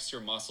 you flex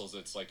your muscles,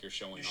 it's like you're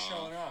showing You're off.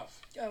 showing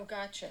off. Oh,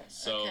 gotcha.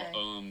 So,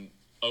 okay.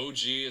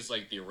 OG is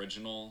like the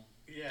original,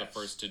 the Yes.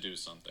 first to do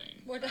something.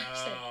 What did I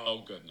say?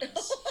 Oh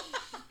goodness.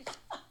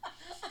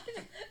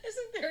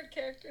 Isn't there a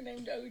character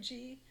named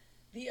OG?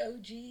 The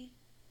OG?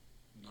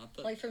 Not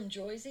the. Like from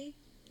Joyzy?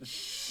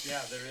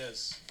 Yeah, there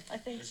is. I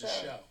think There's so.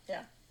 a show.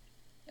 Yeah.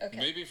 Okay.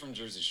 Maybe from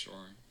Jersey Shore.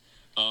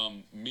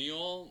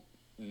 Meal,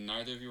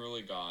 neither of you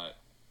really got.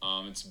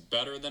 It's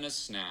better than a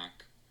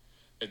snack.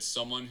 It's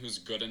someone who's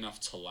good enough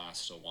to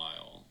last a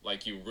while.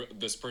 Like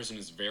this person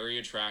is very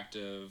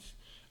attractive,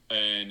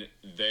 and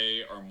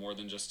they are more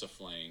than just a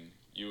fling.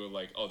 You were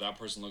like, oh, that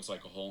person looks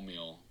like a whole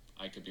meal.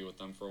 I could be with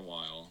them for a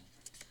while.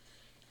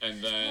 And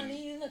then,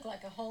 Honey, you look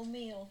like a whole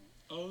meal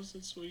oh,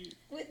 so sweet.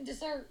 with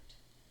dessert.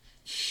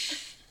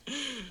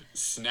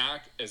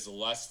 Snack is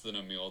less than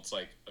a meal. It's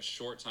like a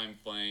short time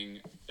fling.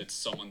 It's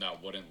someone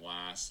that wouldn't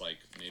last, like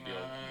maybe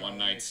a one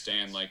night makes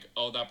stand. sense. Like,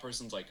 oh, that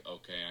person's like,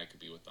 okay, I could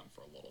be with them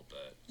for a little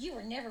bit. You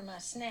were never my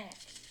snack.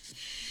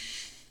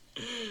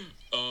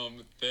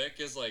 Thick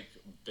is like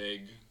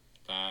big,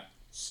 fat,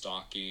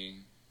 stocky.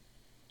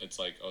 It's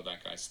like, oh,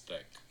 that guy's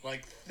thick.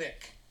 Like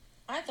thick.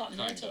 I thought Kind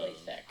mentally of.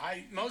 thick.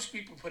 Most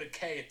people put a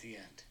K at the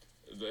end.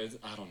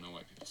 I don't know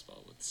why people spell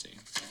it with C.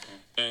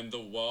 And the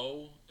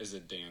whoa is a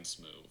dance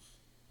move.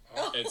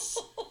 Oh. It's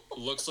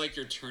looks like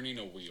you're turning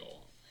a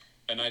wheel,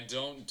 and I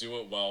don't do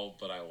it well,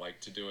 but I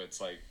like to do it.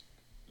 It's like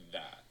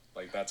that.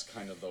 Like that's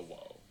kind of the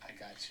whoa. I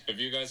got you. If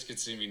you guys could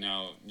see me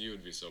now, you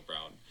would be so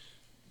proud.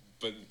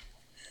 But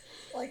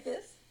Like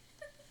this?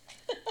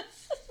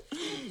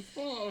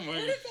 oh my,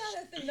 What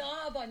about the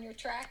knob on your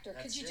tractor?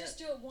 Could That's you it. just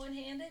do it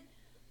one-handed?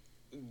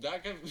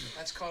 that could,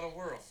 That's called a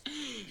whirl.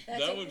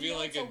 that would be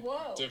like a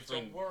whoa. It's a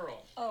different.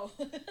 whirl. Oh.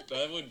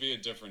 That would be a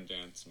different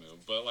dance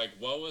move. But like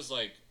whoa is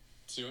like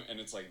two, and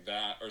it's like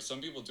that. Or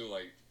some people do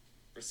like.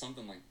 Or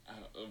something like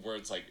where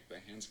it's like the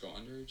hands go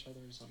under each other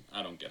or something.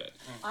 I don't get it.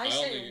 I I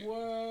say only-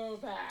 whoa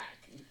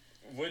back.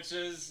 Which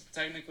is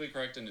technically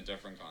correct in a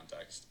different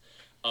context.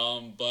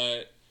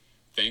 But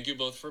thank you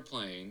both for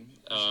playing.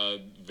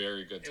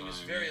 Very good It time. was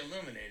very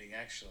illuminating,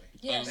 actually.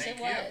 Yes, Thank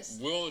it you. was.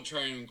 We'll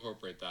try and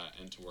incorporate that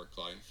into work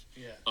life.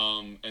 Yeah.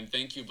 And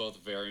thank you both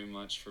very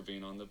much for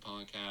being on the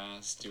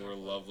podcast. You were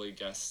lovely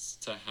guests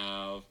to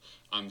have.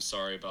 I'm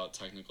sorry about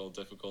technical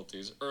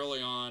difficulties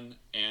early on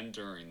and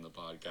during the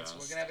podcast.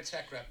 We're gonna have a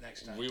tech rep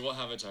next time. We will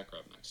have a tech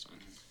rep next time.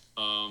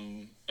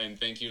 And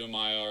thank you to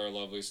Maya, our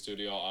lovely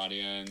studio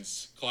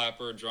audience,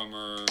 clapper,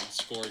 drummer,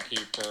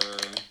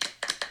 scorekeeper,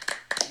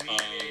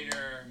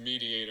 Mediator.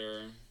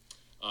 mediator.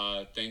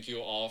 Thank you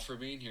all for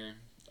being here.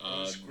 It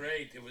was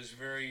great. It was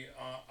very.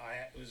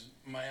 It was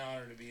my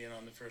honor to be in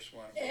on the first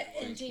one.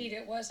 Indeed,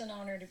 it was an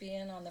honor to be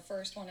in on the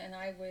first one, and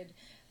I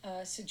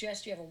would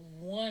suggest you have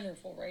a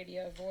wonderful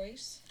radio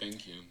voice.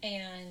 Thank you.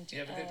 And You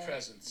have a good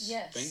presence.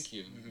 Yes. Thank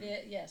you.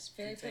 Yes,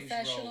 very Keep things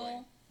professional.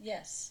 rolling.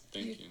 Yes.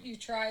 Thank you. You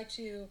try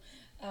to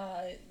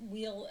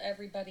wheel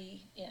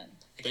everybody in.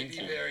 It Thank could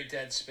be you. very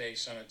dead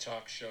space on a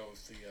talk show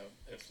if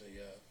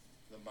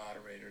the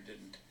moderator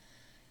didn't,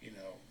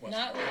 wasn't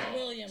Not with involved.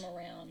 William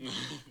around.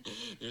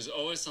 There's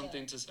always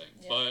something to say.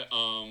 Yeah. But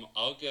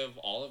I'll give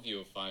all of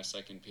you a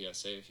 5-second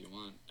PSA if you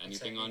want.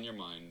 Anything that on mean? your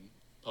mind?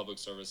 Public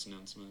service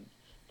announcement.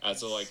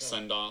 As a like So-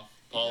 send off.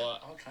 You got Paula,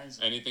 all kinds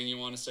of anything you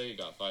want to say? You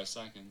got 5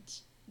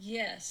 seconds.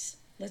 Yes,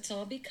 let's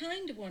all be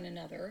kind to one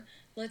another.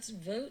 Let's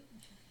vote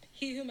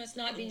he who must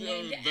not be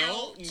named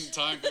Bill, out.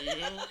 time for you.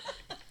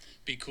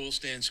 Be cool,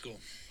 stay in school.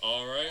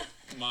 All right,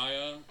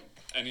 Maya,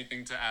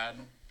 anything to add?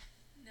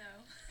 No.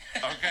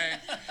 Okay.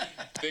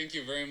 Thank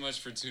you very much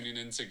for tuning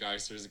in to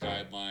Geister's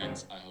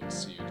Guidelines. I hope to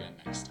see you again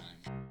next time.